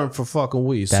also a term for fucking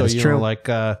weed. That so is true.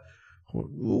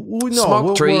 we know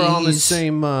Smoke we're on the trees.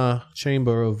 same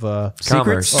chamber of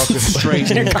Commerce.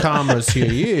 orchestrating commerce here.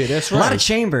 Yeah, that's A right. lot of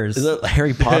chambers. Is that a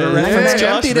Harry Potter Yeah, reference?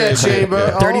 empty that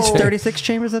chamber. 36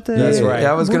 chambers at the. That's right.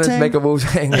 Yeah, I was going to Wu-Tang? make a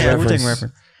Wu-Tang Yeah, reference. Wu-Tang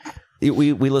reference.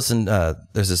 We listen.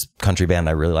 There's this country band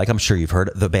I really like. I'm sure you've heard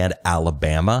it, the band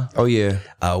Alabama. Oh yeah.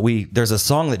 There's a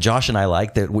song that Josh and I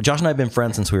like. That Josh and I have been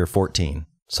friends since we were 14.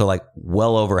 So like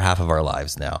well over half of our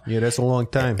lives now. Yeah, that's a long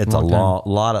time. It's a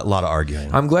lot of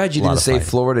arguing. I'm glad you Lot didn't of say fighting.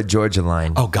 Florida Georgia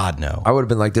line. Oh God, no. I would have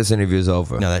been like, this interview's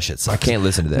over. No, that shit sucks. I can't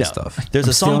listen to that No. stuff. There's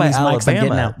a song stealing by these mics, I'm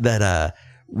getting Alabama out. that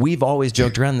we've always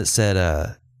joked around that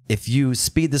said if you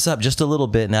speed this up just a little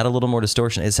bit and add a little more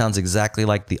distortion, it sounds exactly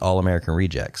like the All American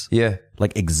Rejects. Yeah,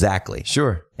 Like exactly.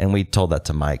 sure. And we told that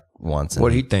to Mike once. And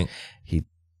What'd he think? He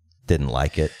didn't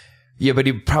like it. Yeah, but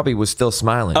he probably was still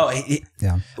smiling. Oh, Yeah. I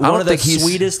don't one of the think he's-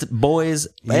 sweetest boys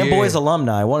and Yeah. boys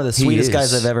alumni. One of the sweetest is.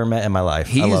 guys I've ever met in my life. I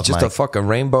He's love just Mike. a fucking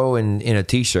rainbow in a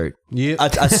t-shirt. yeah.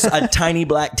 a tiny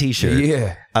black T-shirt.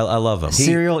 Yeah. I love him.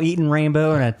 Cereal eating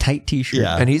rainbow and a tight T-shirt.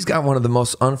 Yeah. And he's got one of the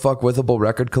most unfuckwithable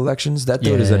record collections. That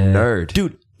dude is a Yeah. nerd.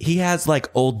 Dude, he has like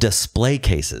old display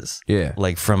cases. Yeah.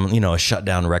 Like from, a shut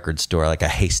down record store, like a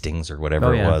Hastings or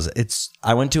whatever it was.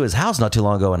 I went to his house not too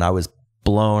long ago and I was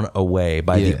blown away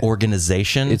by the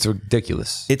organization. It's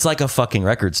ridiculous. It's like a fucking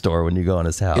record store when you go in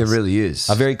his house. It really is.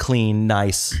 A very clean,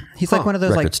 nice. He's like one of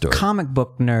those record like store. comic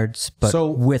book nerds, but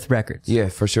with records. Yeah,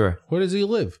 for sure. Where does he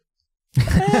live?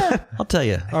 I'll tell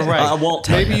you. All right. I won't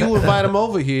tell Maybe you. you invite him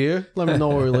over here. Let me know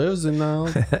where he lives, and I'll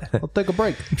take a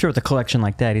break. I'm sure with a collection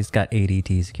like that, he's got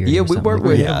ADT security. Yeah, or we something. work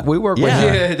with him. We work with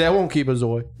him. Yeah, that won't keep us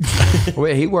away.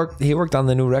 Wait, he worked on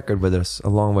the new record with us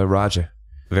along with Roger.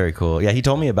 Very cool. Yeah, he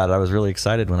told me about it. I was really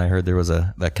excited when I heard there was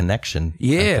a connection.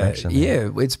 Yeah,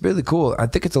 it's really cool. I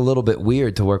think it's a little bit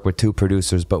weird to work with two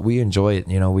producers, but we enjoy it.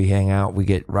 We hang out. We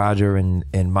get Roger and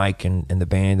Mike and the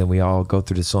band, and we all go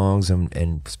through the songs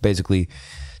and basically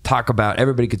talk about.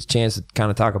 Everybody gets a chance to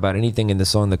kind of talk about anything in the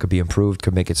song that could be improved,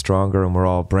 could make it stronger, and we're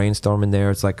all brainstorming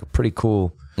there. It's like pretty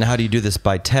cool. Now, how do you do this?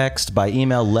 By text, by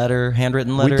email, letter,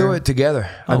 handwritten letter? We do it together.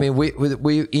 I mean, we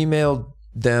emailed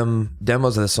them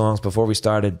demos of the songs before we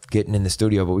started getting in the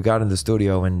studio, but we got in the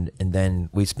studio and then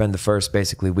we spend the first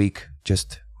basically week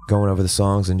just going over the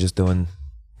songs and just doing,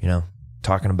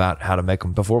 talking about how to make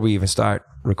them before we even start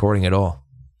recording at all.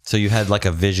 So you had like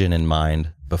a vision in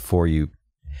mind before you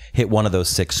hit one of those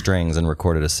 6 strings and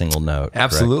recorded a single note.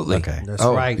 Absolutely. Correct? Okay. That's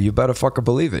right. You better fucking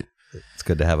believe it. It's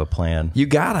good to have a plan. You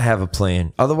gotta have a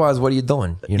plan. Otherwise, what are you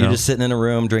doing? You're just sitting in a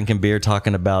room drinking beer,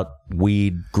 talking about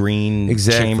weed, green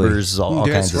chambers, all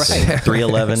kinds of things.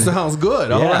 311. Sounds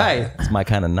good. All right. It's my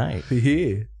kind of night.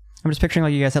 Yeah. I'm just picturing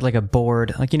like you guys had like a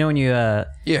board, like when you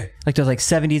like those like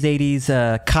 70s,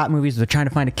 80s cop movies. They're trying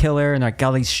to find a killer and like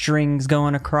all these strings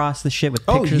going across the shit with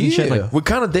pictures and shit. Like, we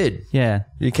kind of did. yeah,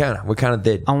 We kind of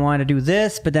did. I want to do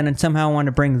this, but then somehow I want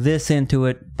to bring this into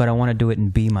it, but I want to do it in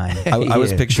B minor. I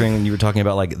was picturing you were talking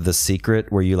about like The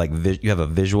Secret, where you like you have a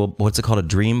visual. What's it called? A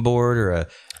dream board or a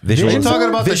visual? You're talking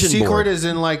about vision The Secret board. as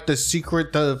in like The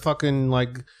Secret, the fucking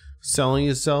like selling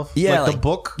yourself? Yeah, like the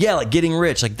book? Yeah, like getting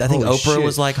rich. Like I think Holy Oprah shit.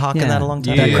 was like hawking that a long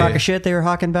time That ago. crock of shit they were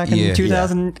hawking back in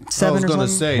 2007 I was or going to something.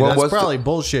 say, What that's was probably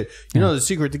bullshit. You know the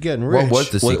secret to getting rich? What was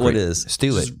the secret? What is?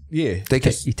 Steal it. Yeah. You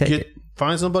take it.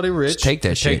 Find somebody rich. Just take that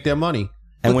and shit. Take their money.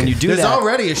 And when you do There's that,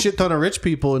 already a shit ton of rich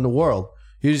people in the world.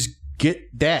 You just get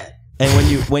that.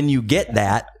 and when you get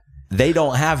that, they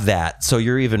don't have that, so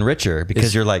you're even richer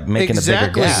because you're like making a bigger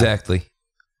gap. Exactly.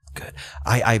 Good.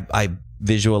 I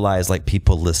visualize like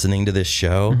people listening to this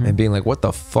show. And being like, what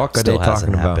the fuck are they Still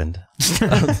talking hasn't about?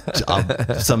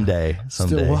 happened. Someday.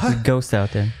 what? Ghost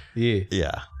out there. Yeah.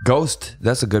 Yeah. Ghost.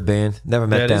 That's a good band. Never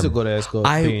met That them. is a good ass goal.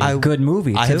 Good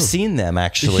movie, I too. have seen them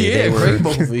actually. Yeah, great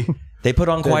movie. They put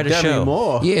on quite a Demi show.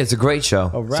 Moore. Yeah, it's a great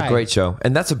show. All It's a right. great show.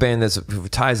 And that's a band that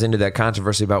ties into that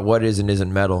controversy about what is and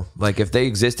isn't metal. Like if they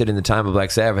existed in the time of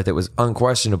Black Sabbath, it was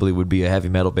unquestionably would be a heavy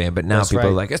metal band. But now That's people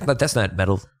are right. like, that's not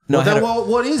metal. No, Well, I, had then a,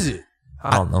 what is it?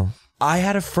 I don't know. I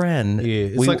had a friend. Yeah,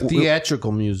 it's like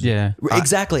theatrical music. Yeah.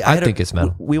 Exactly. I think it's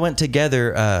metal. We went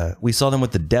together. We saw them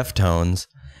with the Deftones,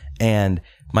 and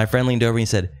my friend leaned over and he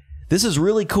said, "This is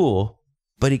really cool,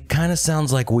 but it kind of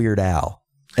sounds like Weird Al."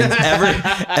 And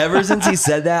ever since he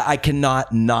said that, I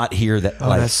cannot not hear that.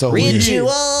 Like, that's so weird. Ritual.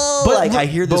 Like I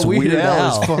hear this but Weird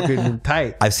Al. is fucking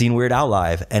tight. I've seen Weird Al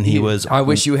live, and he was I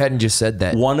wish you hadn't just said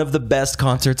that. one of the best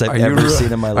concerts I've ever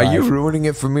seen in my life. Are you ruining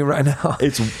it for me right now?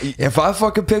 If I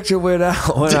fucking picture Weird Al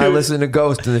when I listen to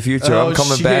Ghost in the future, I'm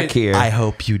coming shit. back here. I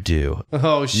hope you do.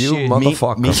 Oh, You shit.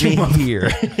 motherfucker. Meet me here.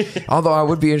 Although I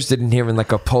would be interested in hearing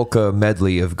like a polka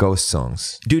medley of Ghost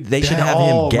songs. Dude, they should have Oh,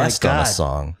 him my guest on a God.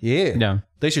 song. Yeah. No.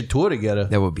 They should tour together.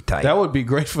 That would be tight. That would be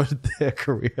great for their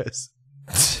careers.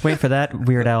 Wait for that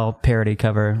Weird Al parody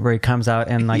cover where he comes out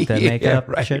in like the Yeah, makeup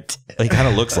right. shit. He kind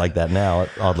of looks like that now,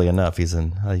 oddly enough. He's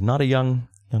not a young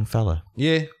fella.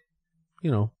 Yeah.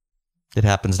 You know, It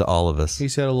happens to all of us.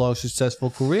 he's had a long, successful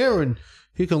career and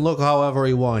he can look however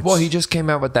he wants. Well, he just came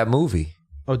out with that movie,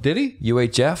 Oh, did he?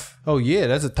 UHF. Oh, yeah.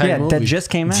 That's a tight Yeah, movie. that just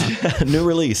came out. New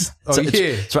release. Oh, yeah.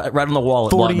 It's right on the wall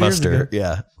at 40 years Blockbuster. ago.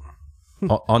 Yeah.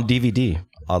 On DVD,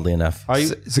 oddly enough. Are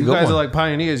you, It's a you good guys one. are like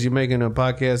pioneers. You're making a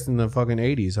podcast in the fucking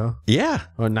 80s, huh? Yeah.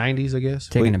 Or 90s, I guess.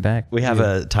 Taking it back. We have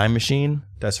a time machine.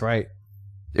 That's right.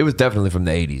 It was definitely from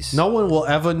the 80s. No one will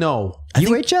ever know.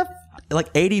 UHF? Like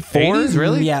 84? 80s,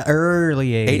 really? Yeah,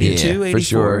 early 80s. 82, yeah, 84? for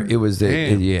sure. It was the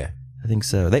Damn. yeah. I think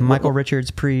so. Michael Richards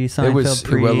pre It Seinfeld was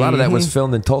pre. well, a lot of that was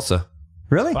filmed in Tulsa.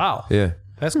 Really? Wow. Yeah.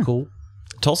 That's cool.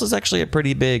 Tulsa's actually a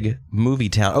pretty big movie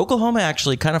town. Oklahoma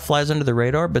actually kind of flies under the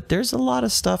radar, but there's a lot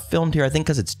of stuff filmed here, I think,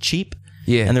 because it's cheap.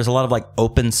 Yeah. And there's a lot of like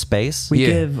open space. We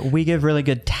give really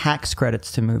good tax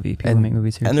credits to movie people who make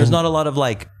movies here. And there's not a lot of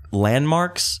like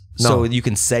landmarks so you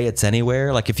can say it's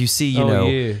anywhere. Like if you see,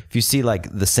 if you see like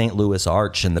the St. Louis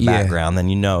Arch in the background, then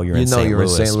you're in St.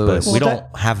 Louis. But we don't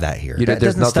have that here. That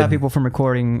doesn't stop people from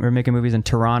recording or making movies in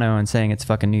Toronto and saying it's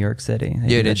fucking New York City.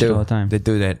 They do all the time. They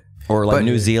do that. Or like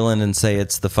New Zealand and say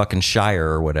it's the fucking Shire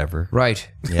or whatever. Right.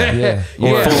 Yeah.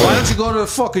 Why don't you go to the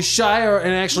fucking Shire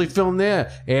and actually film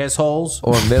there, assholes?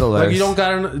 Or Middle Earth. Like you don't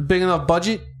got a big enough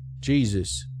budget?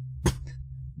 Jesus.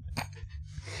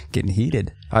 Getting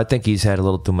heated. I think he's had a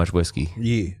little too much whiskey.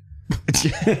 Yeah.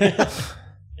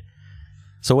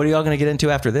 So what are y'all going to get into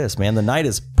after this, man? The night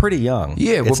is pretty young.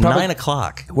 Yeah, it's 9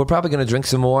 o'clock. We're probably going to drink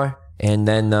some more, and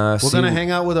then we're going to hang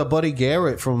out with our buddy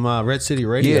Garrett from Red City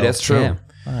Radio. Yeah, that's true. Yeah.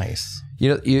 Nice. You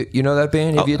know that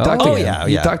band? Have you talked to him? Yeah.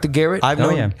 You talked to Garrett? I've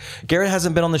known Garrett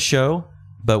hasn't been on the show,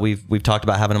 but we've talked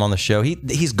about having him on the show.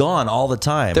 He's gone all the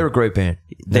time. They're a great band.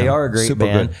 They are a great super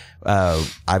band.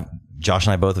 good. Josh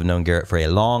and I both have known Garrett for a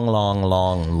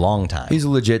long time. He's a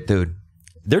legit dude.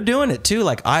 They're doing it too.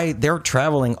 Like they're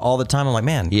traveling all the time. I'm like,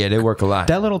 man, Yeah, they work a lot.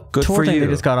 That little Good tour for thing you. they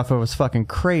just got off of was fucking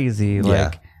crazy.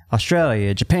 Like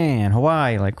Australia, Japan,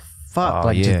 Hawaii, like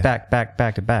fuck, just back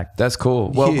to back. That's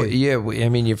cool. Well, I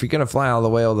mean, if you're gonna fly all the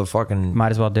way, all the fucking Might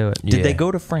as well do it. did they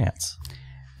go to France?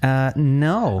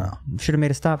 No. Should have made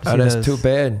a stop to see that's those too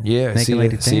bad. Yeah, naked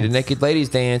ladies see the dance. naked ladies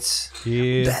dance.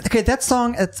 Yeah. Okay, that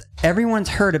song, everyone's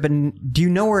heard it, but do you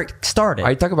know where it started? Are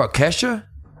you talking about Kesha?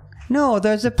 No,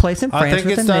 there's a place in France I think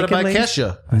with it the started naked by ladies.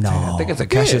 Kesha. I think it's a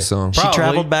Kesha song. She Probably.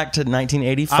 traveled back to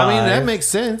 1985. I mean, that makes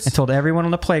sense. And told everyone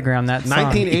on the playground that song.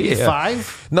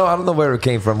 1985? No, I don't know where it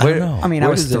came from. Where, know. I mean, I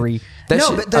where was does it- 3. That No,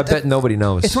 shit, but I bet nobody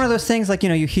knows. It's one of those things like,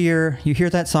 you hear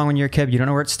that song when you're a kid, you don't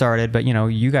know where it started, but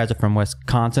you guys are from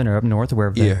Wisconsin or up north or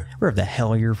wherever the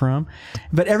hell you're from.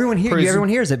 But everyone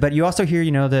hears it, but you also hear,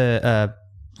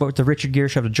 the Richard Gere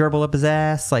shoved a gerbil up his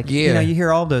ass. Like, you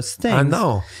hear all those things. I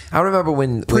know. I remember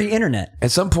when Pre-internet.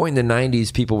 at some point in the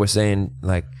 90s, people were saying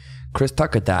like Chris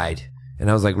Tucker died, and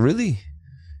I was like, really?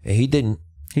 And he didn't.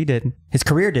 He did. His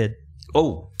career did.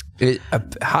 Oh, A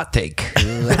hot take.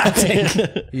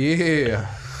 Yeah.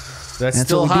 That's That's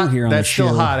still what we do hot. here on That's the still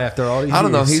show. hot after all these I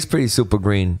don't know. years. He's pretty super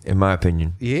green, in my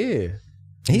opinion. Yeah.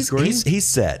 he's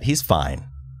set. He's fine.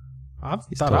 I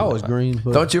thought I was green.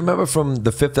 But Don't you remember from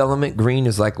The Fifth Element? Green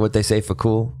is like what they say for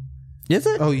cool. Is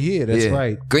it? Oh, yeah, that's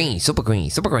right. Green, super green,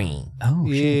 super green. Oh,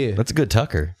 shit. Yeah. That's a good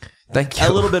Tucker. Thank you.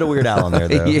 A little bit of Weird Al in there,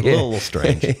 though. Yeah. A little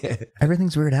strange.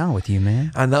 Everything's Weird Al with you,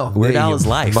 man. I know. Weird Yeah, Al you is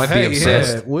life. Might be Hey,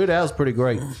 obsessed. yeah. Weird Al's pretty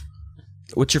great.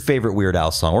 What's your favorite Weird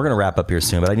Al song? We're going to wrap up here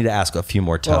soon, but I need to ask a few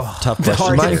more tough questions.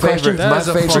 hard My hitting question. favorite, That my is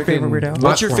a favorite, fucking- favorite Weird Al?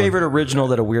 What's your favorite original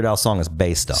that a Weird Al song is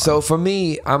based on? So for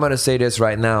me, I'm gonna say this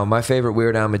right now. My favorite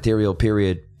Weird Al material,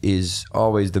 period, is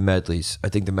always the medleys. I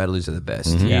think the medleys are the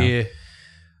best. Yeah.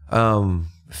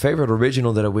 Favorite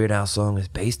original that a Weird Al song is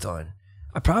based on.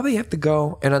 I probably have to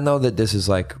go, and I know that this is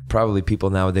like probably people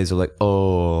nowadays are like,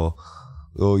 oh,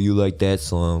 you like that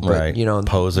song, but Right.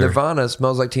 Poser. Nirvana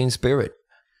Smells Like Teen Spirit.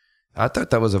 I thought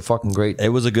that was a fucking great It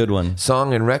was a good one.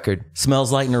 song and record.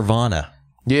 Smells Like Nirvana.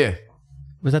 Yeah,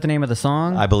 Was that the name of the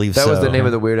song? I believe that so. was the name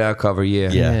of the Weird Al cover. Yeah,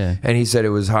 Yeah. And he said it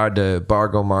was hard to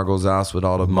bargo Margot's house with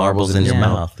all the Marbles in your Yeah.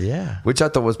 mouth. Yeah. which I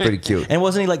thought was pretty cute. And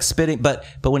wasn't he like spitting? But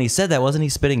when he said that, wasn't he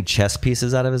spitting chess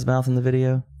pieces out of his mouth in the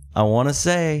video? I want to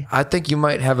say. I think you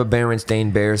might have a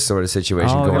Berenstain Bears sort of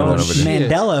situation going on over there. shit.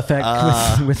 Mandela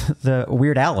effect with the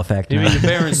Weird Al effect. You mean the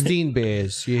Berenstein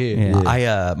Bears?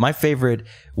 Yeah. My favorite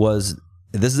was,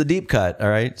 this is a deep cut. All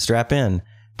right, strap in.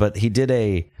 But he did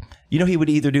he would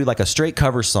either do like a straight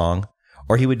cover song,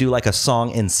 or he would do like a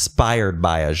song inspired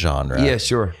by a genre. Yeah,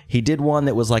 sure. He did one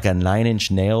that was like a 9 Inch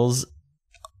Nails.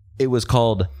 It was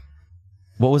called,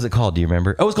 what was it called? Do you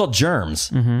remember? Oh, it was called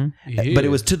Germs. Yeah. But it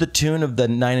was to the tune of the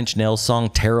 9 Inch Nails song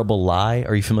Terrible Lie.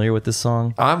 Are you familiar with this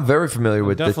song? I'm very familiar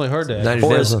with definitely heard that. Nine Inch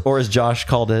Nails. Or as Josh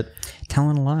called it,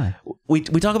 Telling a lie. we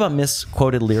talk about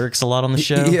misquoted lyrics a lot on the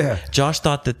show. Yeah. Josh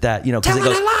thought that because it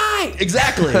goes, lie.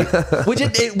 exactly. Which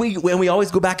we always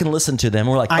go back and listen to them.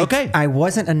 We're like, okay, I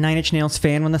wasn't a Nine Inch Nails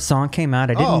fan when the song came out.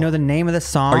 I didn't know the name of the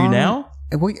song. are you now?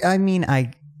 I mean,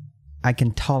 I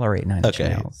can tolerate Nine Inch Okay.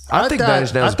 Nails. I think Nine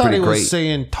Inch Nails is I thought pretty he was great.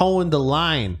 saying towing the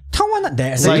line.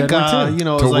 That's It's like a good one, too.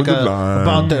 it's Towing like the line.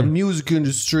 about the music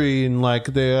industry and like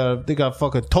they got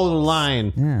fucking tow the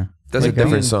line. Yeah. That's a Like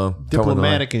different being song.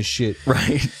 Diplomatic and shit.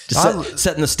 Right. Just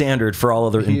setting the standard for all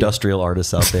other industrial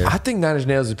artists out there. I think Nine Inch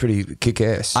Nails is pretty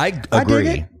kick-ass. I dig agree.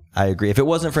 it. I agree. If it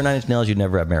wasn't for 9 Inch Nails, you'd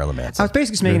never have Marilyn I Manson. was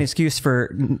basically just making an excuse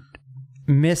for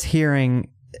mishearing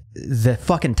the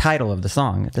fucking title of the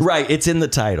song. Right, it's in the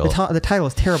title. The title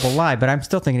is Terrible Lie, but I'm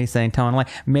still thinking he's saying telling a lie.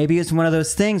 Maybe it's one of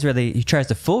those things where he tries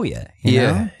to fool you. You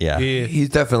know? Yeah. He's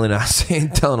definitely not saying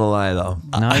telling a lie though.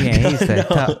 No, yeah, he's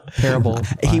a terrible.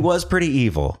 He was pretty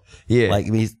evil. Yeah. Like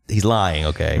he's lying,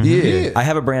 okay? Yeah. I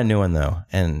have a brand new one though,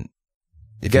 and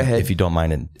if you don't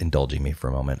mind indulging me for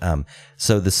a moment.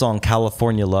 So the song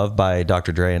California Love by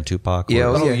Dr. Dre and Tupac.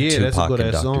 that's a Tupac good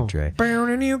and ass Dr. song. Dre.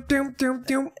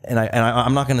 And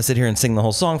I'm not going to sit here and sing the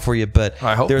whole song for you, but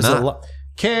I hope there's not. a lot.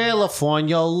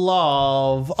 California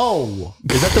Love. Oh,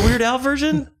 Is that the Weird Al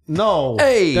version? no.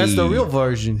 Hey. That's the real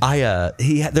version.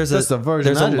 There's That's the version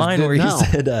there's I a just line did where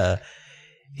now.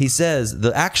 he says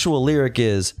the actual lyric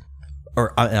is,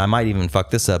 and I might even fuck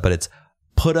this up, but it's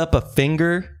put up a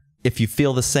finger if you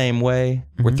feel the same way.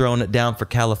 We're throwing it down for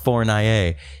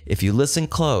California. If you listen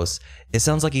close, it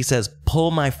sounds like he says, pull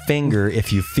my finger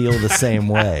if you feel the same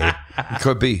way.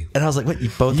 Could be. And I was like, what, you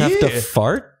both have to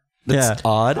fart? That's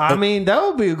odd. I mean, that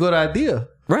would be a good idea.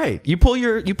 Right. You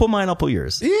pull mine, I'll pull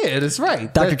yours. Yeah, that's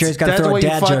right. Dr. Dre's got to throw a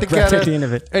dad joke right at the end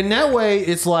of it. And that way,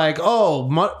 it's like,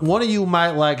 one of you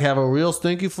might like have a real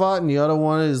stinky fart, and the other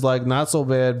one is like not so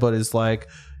bad, but it's like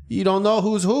you don't know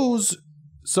who's.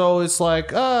 So it's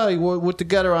like, we're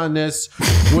together on this.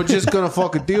 We're just gonna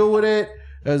fucking deal with it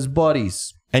as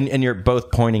buddies. And you're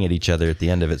both pointing at each other at the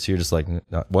end of it, so you're just like,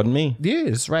 no, wasn't me. Yeah,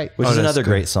 that's right. Which is another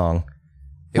great song.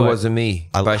 It wasn't me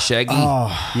by Shaggy.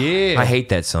 Yeah, I hate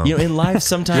that song. You know, in life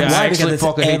sometimes. I actually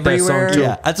fucking hate that song too.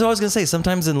 Yeah, that's what I was gonna say.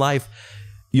 Sometimes in life,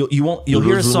 you'll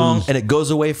hear a song and it goes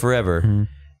away forever,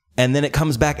 and then it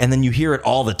comes back, and then you hear it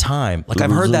all the time. Like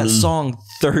I've heard that song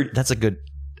 30. That's a good.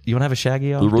 You want to have a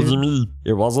Shaggy off? It wasn't me.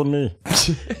 It wasn't me.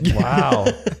 Wow,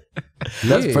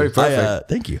 That's pretty perfect.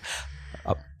 Thank you.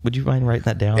 Would you mind writing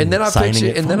that down? And then I signing picture,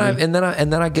 it and for then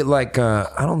me? I get like, I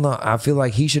don't know. I feel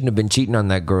like he shouldn't have been cheating on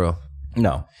that girl.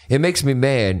 No. It makes me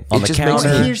mad. On It the just counter.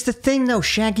 makes me. Here's the thing, though.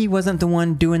 Shaggy wasn't the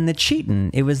one doing the cheating.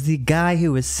 It was the guy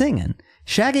who was singing.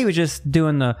 Shaggy was just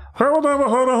doing the.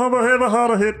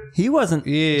 He wasn't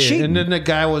cheating. and then the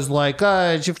guy was like,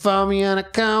 "You found me on a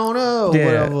counter or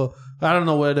whatever." I don't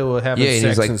know where they were having Yeah, and sex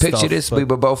he's like, and picture stuff, this, but- we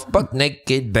were both butt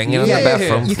naked, banging on the Yeah.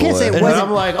 bathroom You floor. can't say it And wasn't-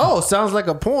 I'm like, sounds like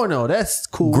a porno. That's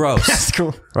cool. Gross. That's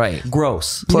cool. Right.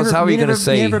 Gross. Plus, how are you going to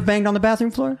say... You ever banged on the bathroom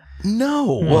floor?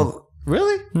 No. Well,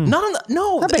 Really? Not on the.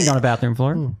 No. I banged on a bathroom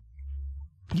floor.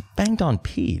 You banged on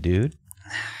pee, dude.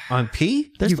 On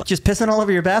pee? You just pissing all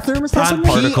over your bathroom or something? On pee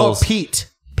or particles. Pete?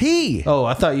 Pee. Oh,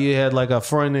 I thought you had like a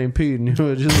friend named Pete, and you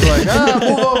were just like,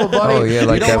 move over, buddy. Oh, yeah,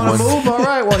 like you that don't want to one. move? All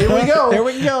right, well, here we go. There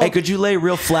we go. Hey, could you lay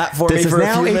real flat for This me is for a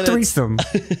now few a minutes? threesome.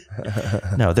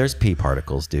 No, there's pee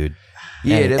particles, dude.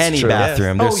 yeah, Any- that's any true.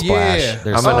 bathroom, Yeah. there's Oh, splash. yeah.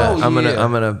 There's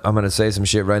I'm gonna say some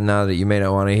shit right now that you may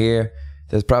not want to hear.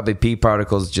 There's probably pee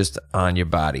particles just on your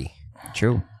body.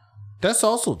 True. That's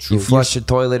also true. You flush your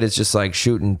toilet, it's just like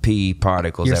shooting pee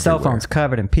particles Your everywhere. cell phone's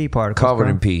covered in pee particles. covered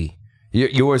bro. in pee.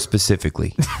 Yours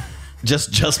specifically.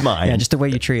 just mine. Yeah, just the way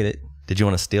you treat it. Did you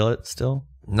want to steal it still?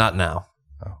 Not now.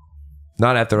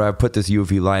 Not after I put this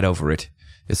UV light over it.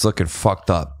 It's looking fucked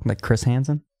up. Like Chris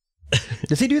Hansen.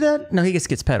 Does he do that? No, he just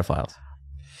gets pedophiles.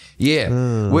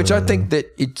 Yeah, which I think that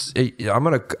I'm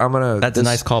gonna. That's a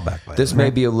nice callback. By This may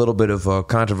be a little bit of a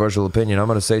controversial opinion. I'm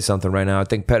gonna say something right now. I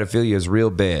think pedophilia is real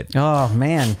bad. Oh,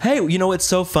 man. Hey, you know, it's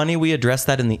so funny. We addressed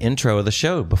that in the intro of the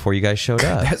show before you guys showed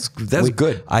up. That's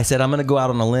good. I said, I'm going to go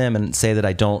out on a limb and say that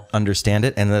I don't understand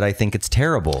it and that I think it's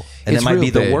terrible. And It's it might real be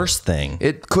the bad. worst thing.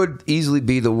 It could easily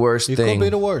be the worst It thing. could be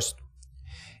the worst.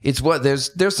 It's what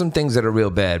there's some things that are real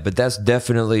bad, but that's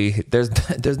definitely there's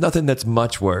nothing that's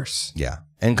much worse. Yeah.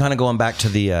 And kind of going back to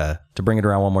the, to bring it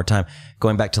around one more time,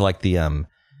 going back to like the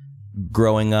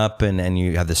growing up and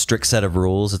you have the strict set of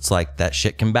rules. It's like that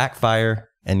shit can backfire.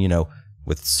 And, you know,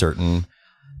 with certain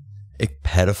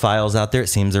pedophiles out there, it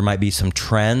seems there might be some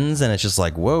trends, and it's just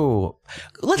like, whoa,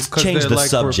 let's change the like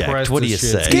subject. repressed What do and you shit.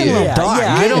 say? It's getting a little dark.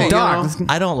 Yeah, Getting a I little don't-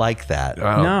 dark. I don't like that.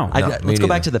 No. Let's go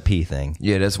back to the pee thing.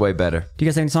 Yeah, that's way better. Do you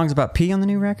guys have any songs about pee on the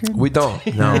new record? We don't.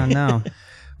 No. No.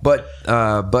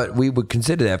 But we would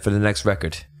consider that for the next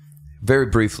record. Very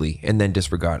briefly, and then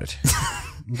disregard it.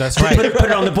 That's right. Put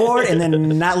it on the board and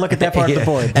then not look at that part of the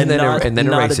board. And then not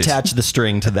erase it. attach the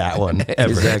string to that one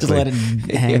ever. Exactly. Just let it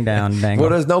hang down, dangle.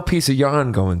 Well, there's no piece of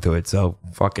yarn going to it, so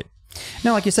fuck it.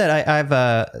 No, like you said, I've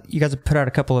you guys have put out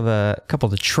a couple of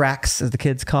the tracks, as the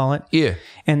kids call it. Yeah.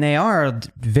 And they are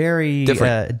very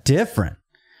different.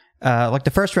 Like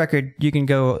the first record, you can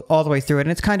go all the way through it,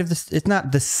 and it's kind of this. It's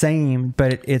not the same,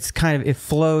 but it's kind of, it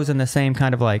flows in the same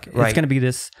kind of like, it's going to be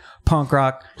this punk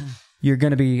rock. You're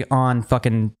going to be on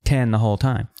fucking 10 the whole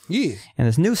time. Yeah. And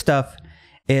this new stuff,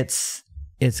 it's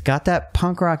it's got that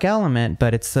punk rock element,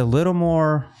 but it's a little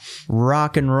more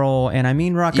rock and roll. And I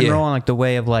mean rock and roll in like the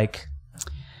way of like,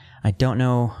 I don't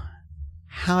know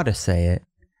how to say it.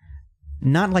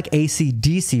 Not like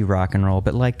AC/DC rock and roll,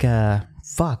 but like,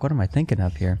 fuck, what am I thinking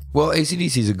of here? Well,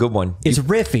 AC/DC is a good one. It's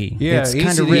riffy. Yeah, it's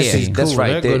kind of AC/DC. riffy. That's Cool,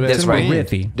 right. they're good That's at right.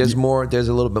 riffy. There's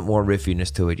a little bit more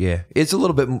riffiness to it. Yeah, it's a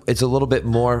little bit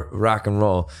more rock and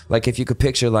roll. Like if you could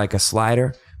picture like a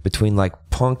slider between like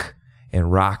punk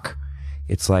and rock,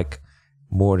 it's like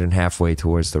more than halfway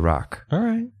towards the rock. All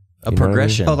right. A You know what I mean?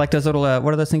 progression. Oh, like those little,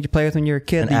 what are those things you play with when you're a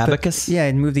kid? An You put- abacus? Yeah,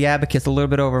 and move the abacus a little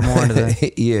bit over more into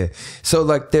the... Yeah. So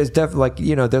like there's definitely like,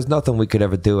 you know, there's nothing we could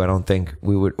ever do, I don't think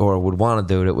we would want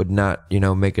to do that would not, you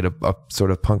know, make it a sort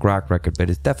of punk rock record,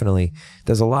 but it's definitely,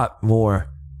 there's a lot more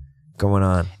going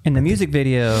on. And the music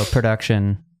video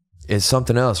production. It's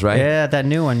something else, right? Yeah, that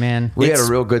new one, man. We had a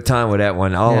real good time with that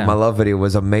one. All Yeah. of my love video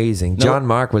was amazing. John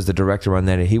Mark was the director on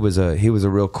that. And he was a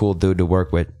real cool dude to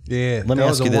work with. Yeah, Let me that ask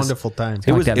was a you this. wonderful time. It's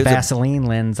got like that it was a- Vaseline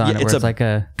lens on Yeah, it where it's it's a- like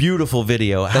a... Beautiful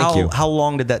video. Thank you. How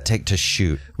long did that take to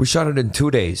shoot? We shot it in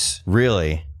 2 days.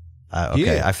 Really?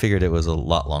 Okay, Yeah. I figured it was a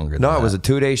lot longer than No, that. it was a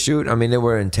 2-day shoot. I mean, they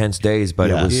were intense days, but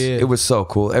Yeah. it was so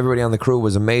cool. Everybody on the crew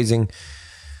was amazing.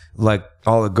 Like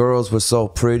all the girls were so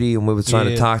pretty, and we were trying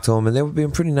to talk to them, and they were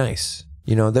being pretty nice.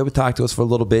 You know, they would talk to us for a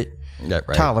little bit. Yeah,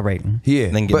 right. Tolerating. Yeah,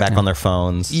 And then get but- back on their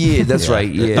phones. Yeah, that's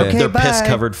right. Yeah, Okay, Their bye.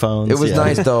 piss-covered phones. it was yeah.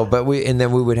 nice though. But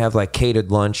then we would have like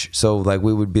catered lunch. So like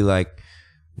we would be like,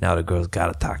 now the girls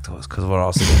gotta talk to us because we're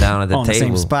all sitting down at the On the table.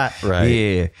 same spot. Right.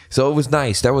 Yeah. So it was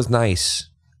nice. That was nice.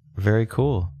 Very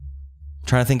cool.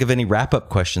 Trying to think of any wrap-up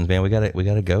questions, man. We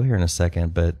gotta go here in a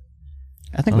second, but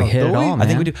I think we hit it all, man. I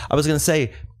think we do. I was gonna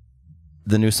say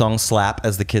the new song "Slap,"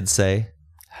 as the kids say.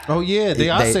 Oh yeah, they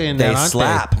are saying they that, aren't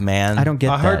slap, man. I don't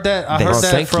get I heard that. I They- heard Oh,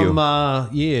 that thank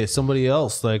from you. somebody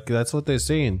else. Like that's what they're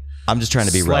saying. I'm just trying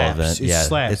to be Slaps. relevant. It Yeah,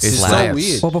 slaps. it It's so slaps.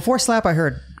 weird. Well, before slap, I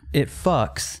heard it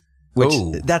fucks. Which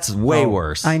Oh. that's way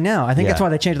worse. I know. I think that's Yeah. why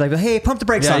they changed it. Like, hey, pump the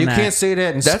brakes Yeah, on you that. can't say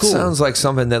that in That school. sounds like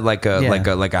something that like a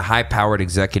Yeah. like a high powered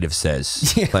executive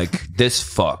says. Like this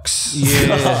fucks.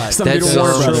 yeah. Something That to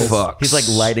Warner song Brothers. fucks. He's like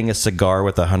lighting a cigar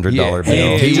with $100 Yeah.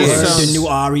 bill. Hey, He just was. sounds- The new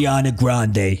Ariana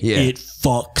Grande. Yeah. It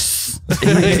fucks.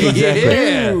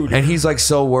 Exactly. And he's like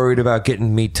so worried about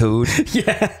getting me too'd.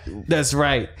 That's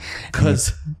right.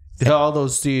 Because all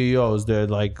those CEOs, they're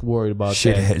like worried about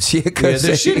that. Shitheads. Yeah, Yeah, 'cause-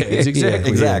 they're shitheads.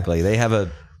 Exactly. Exactly. They have a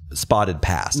spotted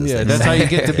past. as Yeah, they that's say. how you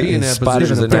get to be in that Spotted is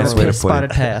position. a nice way to put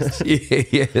Spotted it. past.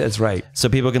 Yeah, that's right. So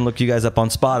people can look you guys up on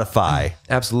Spotify.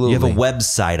 Absolutely. You have a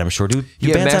website, I'm sure. Do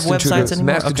Yeah, bands have Masked websites Intruder,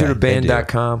 anymore? Okay, they do.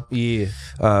 MaskedIntruderBand.com.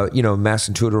 Yeah. You know, Masked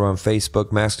Intruder on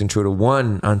Facebook, Masked Intruder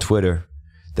 1 on Twitter.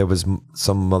 There was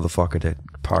some motherfucker that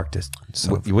parked us.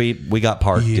 We got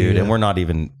parked, dude, and we're not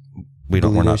even.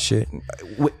 We're not. shit.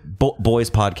 Boys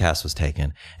podcast was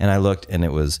taken, and I looked, and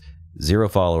it was 0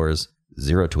 followers,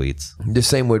 0 tweets. The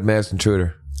same with Masked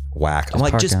Intruder. Whack. I'm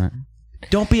like, Park just on it.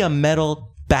 don't be a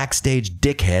metal backstage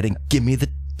dickhead and give me the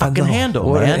fucking handle,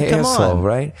 What man. an Come asshole, on,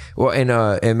 right? Well,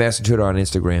 and Masked Intruder on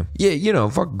Instagram. Yeah, you know,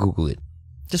 fuck Google it.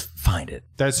 just find it.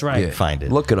 That's right. Yeah. Find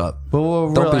it. Look it up. But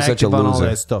we're Don't real be such a active on all loser.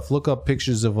 that stuff. Look up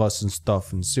pictures of us and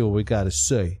stuff and see what we got to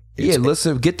say. Yeah,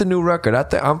 listen, get the new record.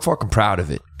 I'm fucking proud of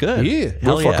it. Good. Yeah.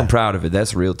 Hell We're yeah. fucking proud of it.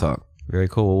 That's real talk. Very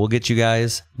cool. Well, we'll get you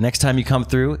guys next time you come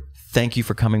through. Thank you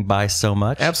for coming by so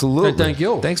much. Absolutely. Hey, thank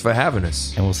you. Thanks for having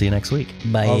us. And we'll see you next week.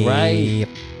 Bye. All right.